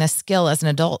perfecting this skill as an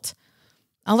adult.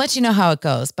 I'll let you know how it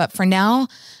goes. But for now,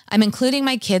 I'm including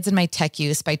my kids in my tech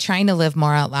use by trying to live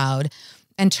more out loud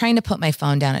and trying to put my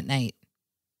phone down at night.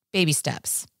 Baby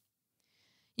steps.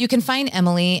 You can find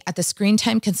Emily at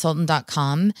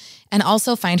thescreentimeconsultant.com and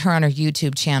also find her on her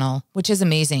YouTube channel, which is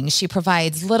amazing. She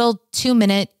provides little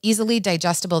 2-minute, easily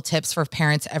digestible tips for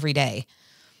parents every day.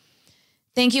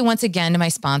 Thank you once again to my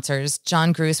sponsors,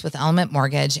 John Gruss with Element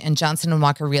Mortgage and Johnson &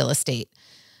 Walker Real Estate.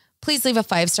 Please leave a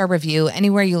 5-star review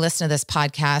anywhere you listen to this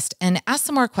podcast and ask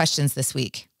some more questions this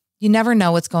week. You never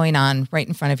know what's going on right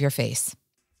in front of your face.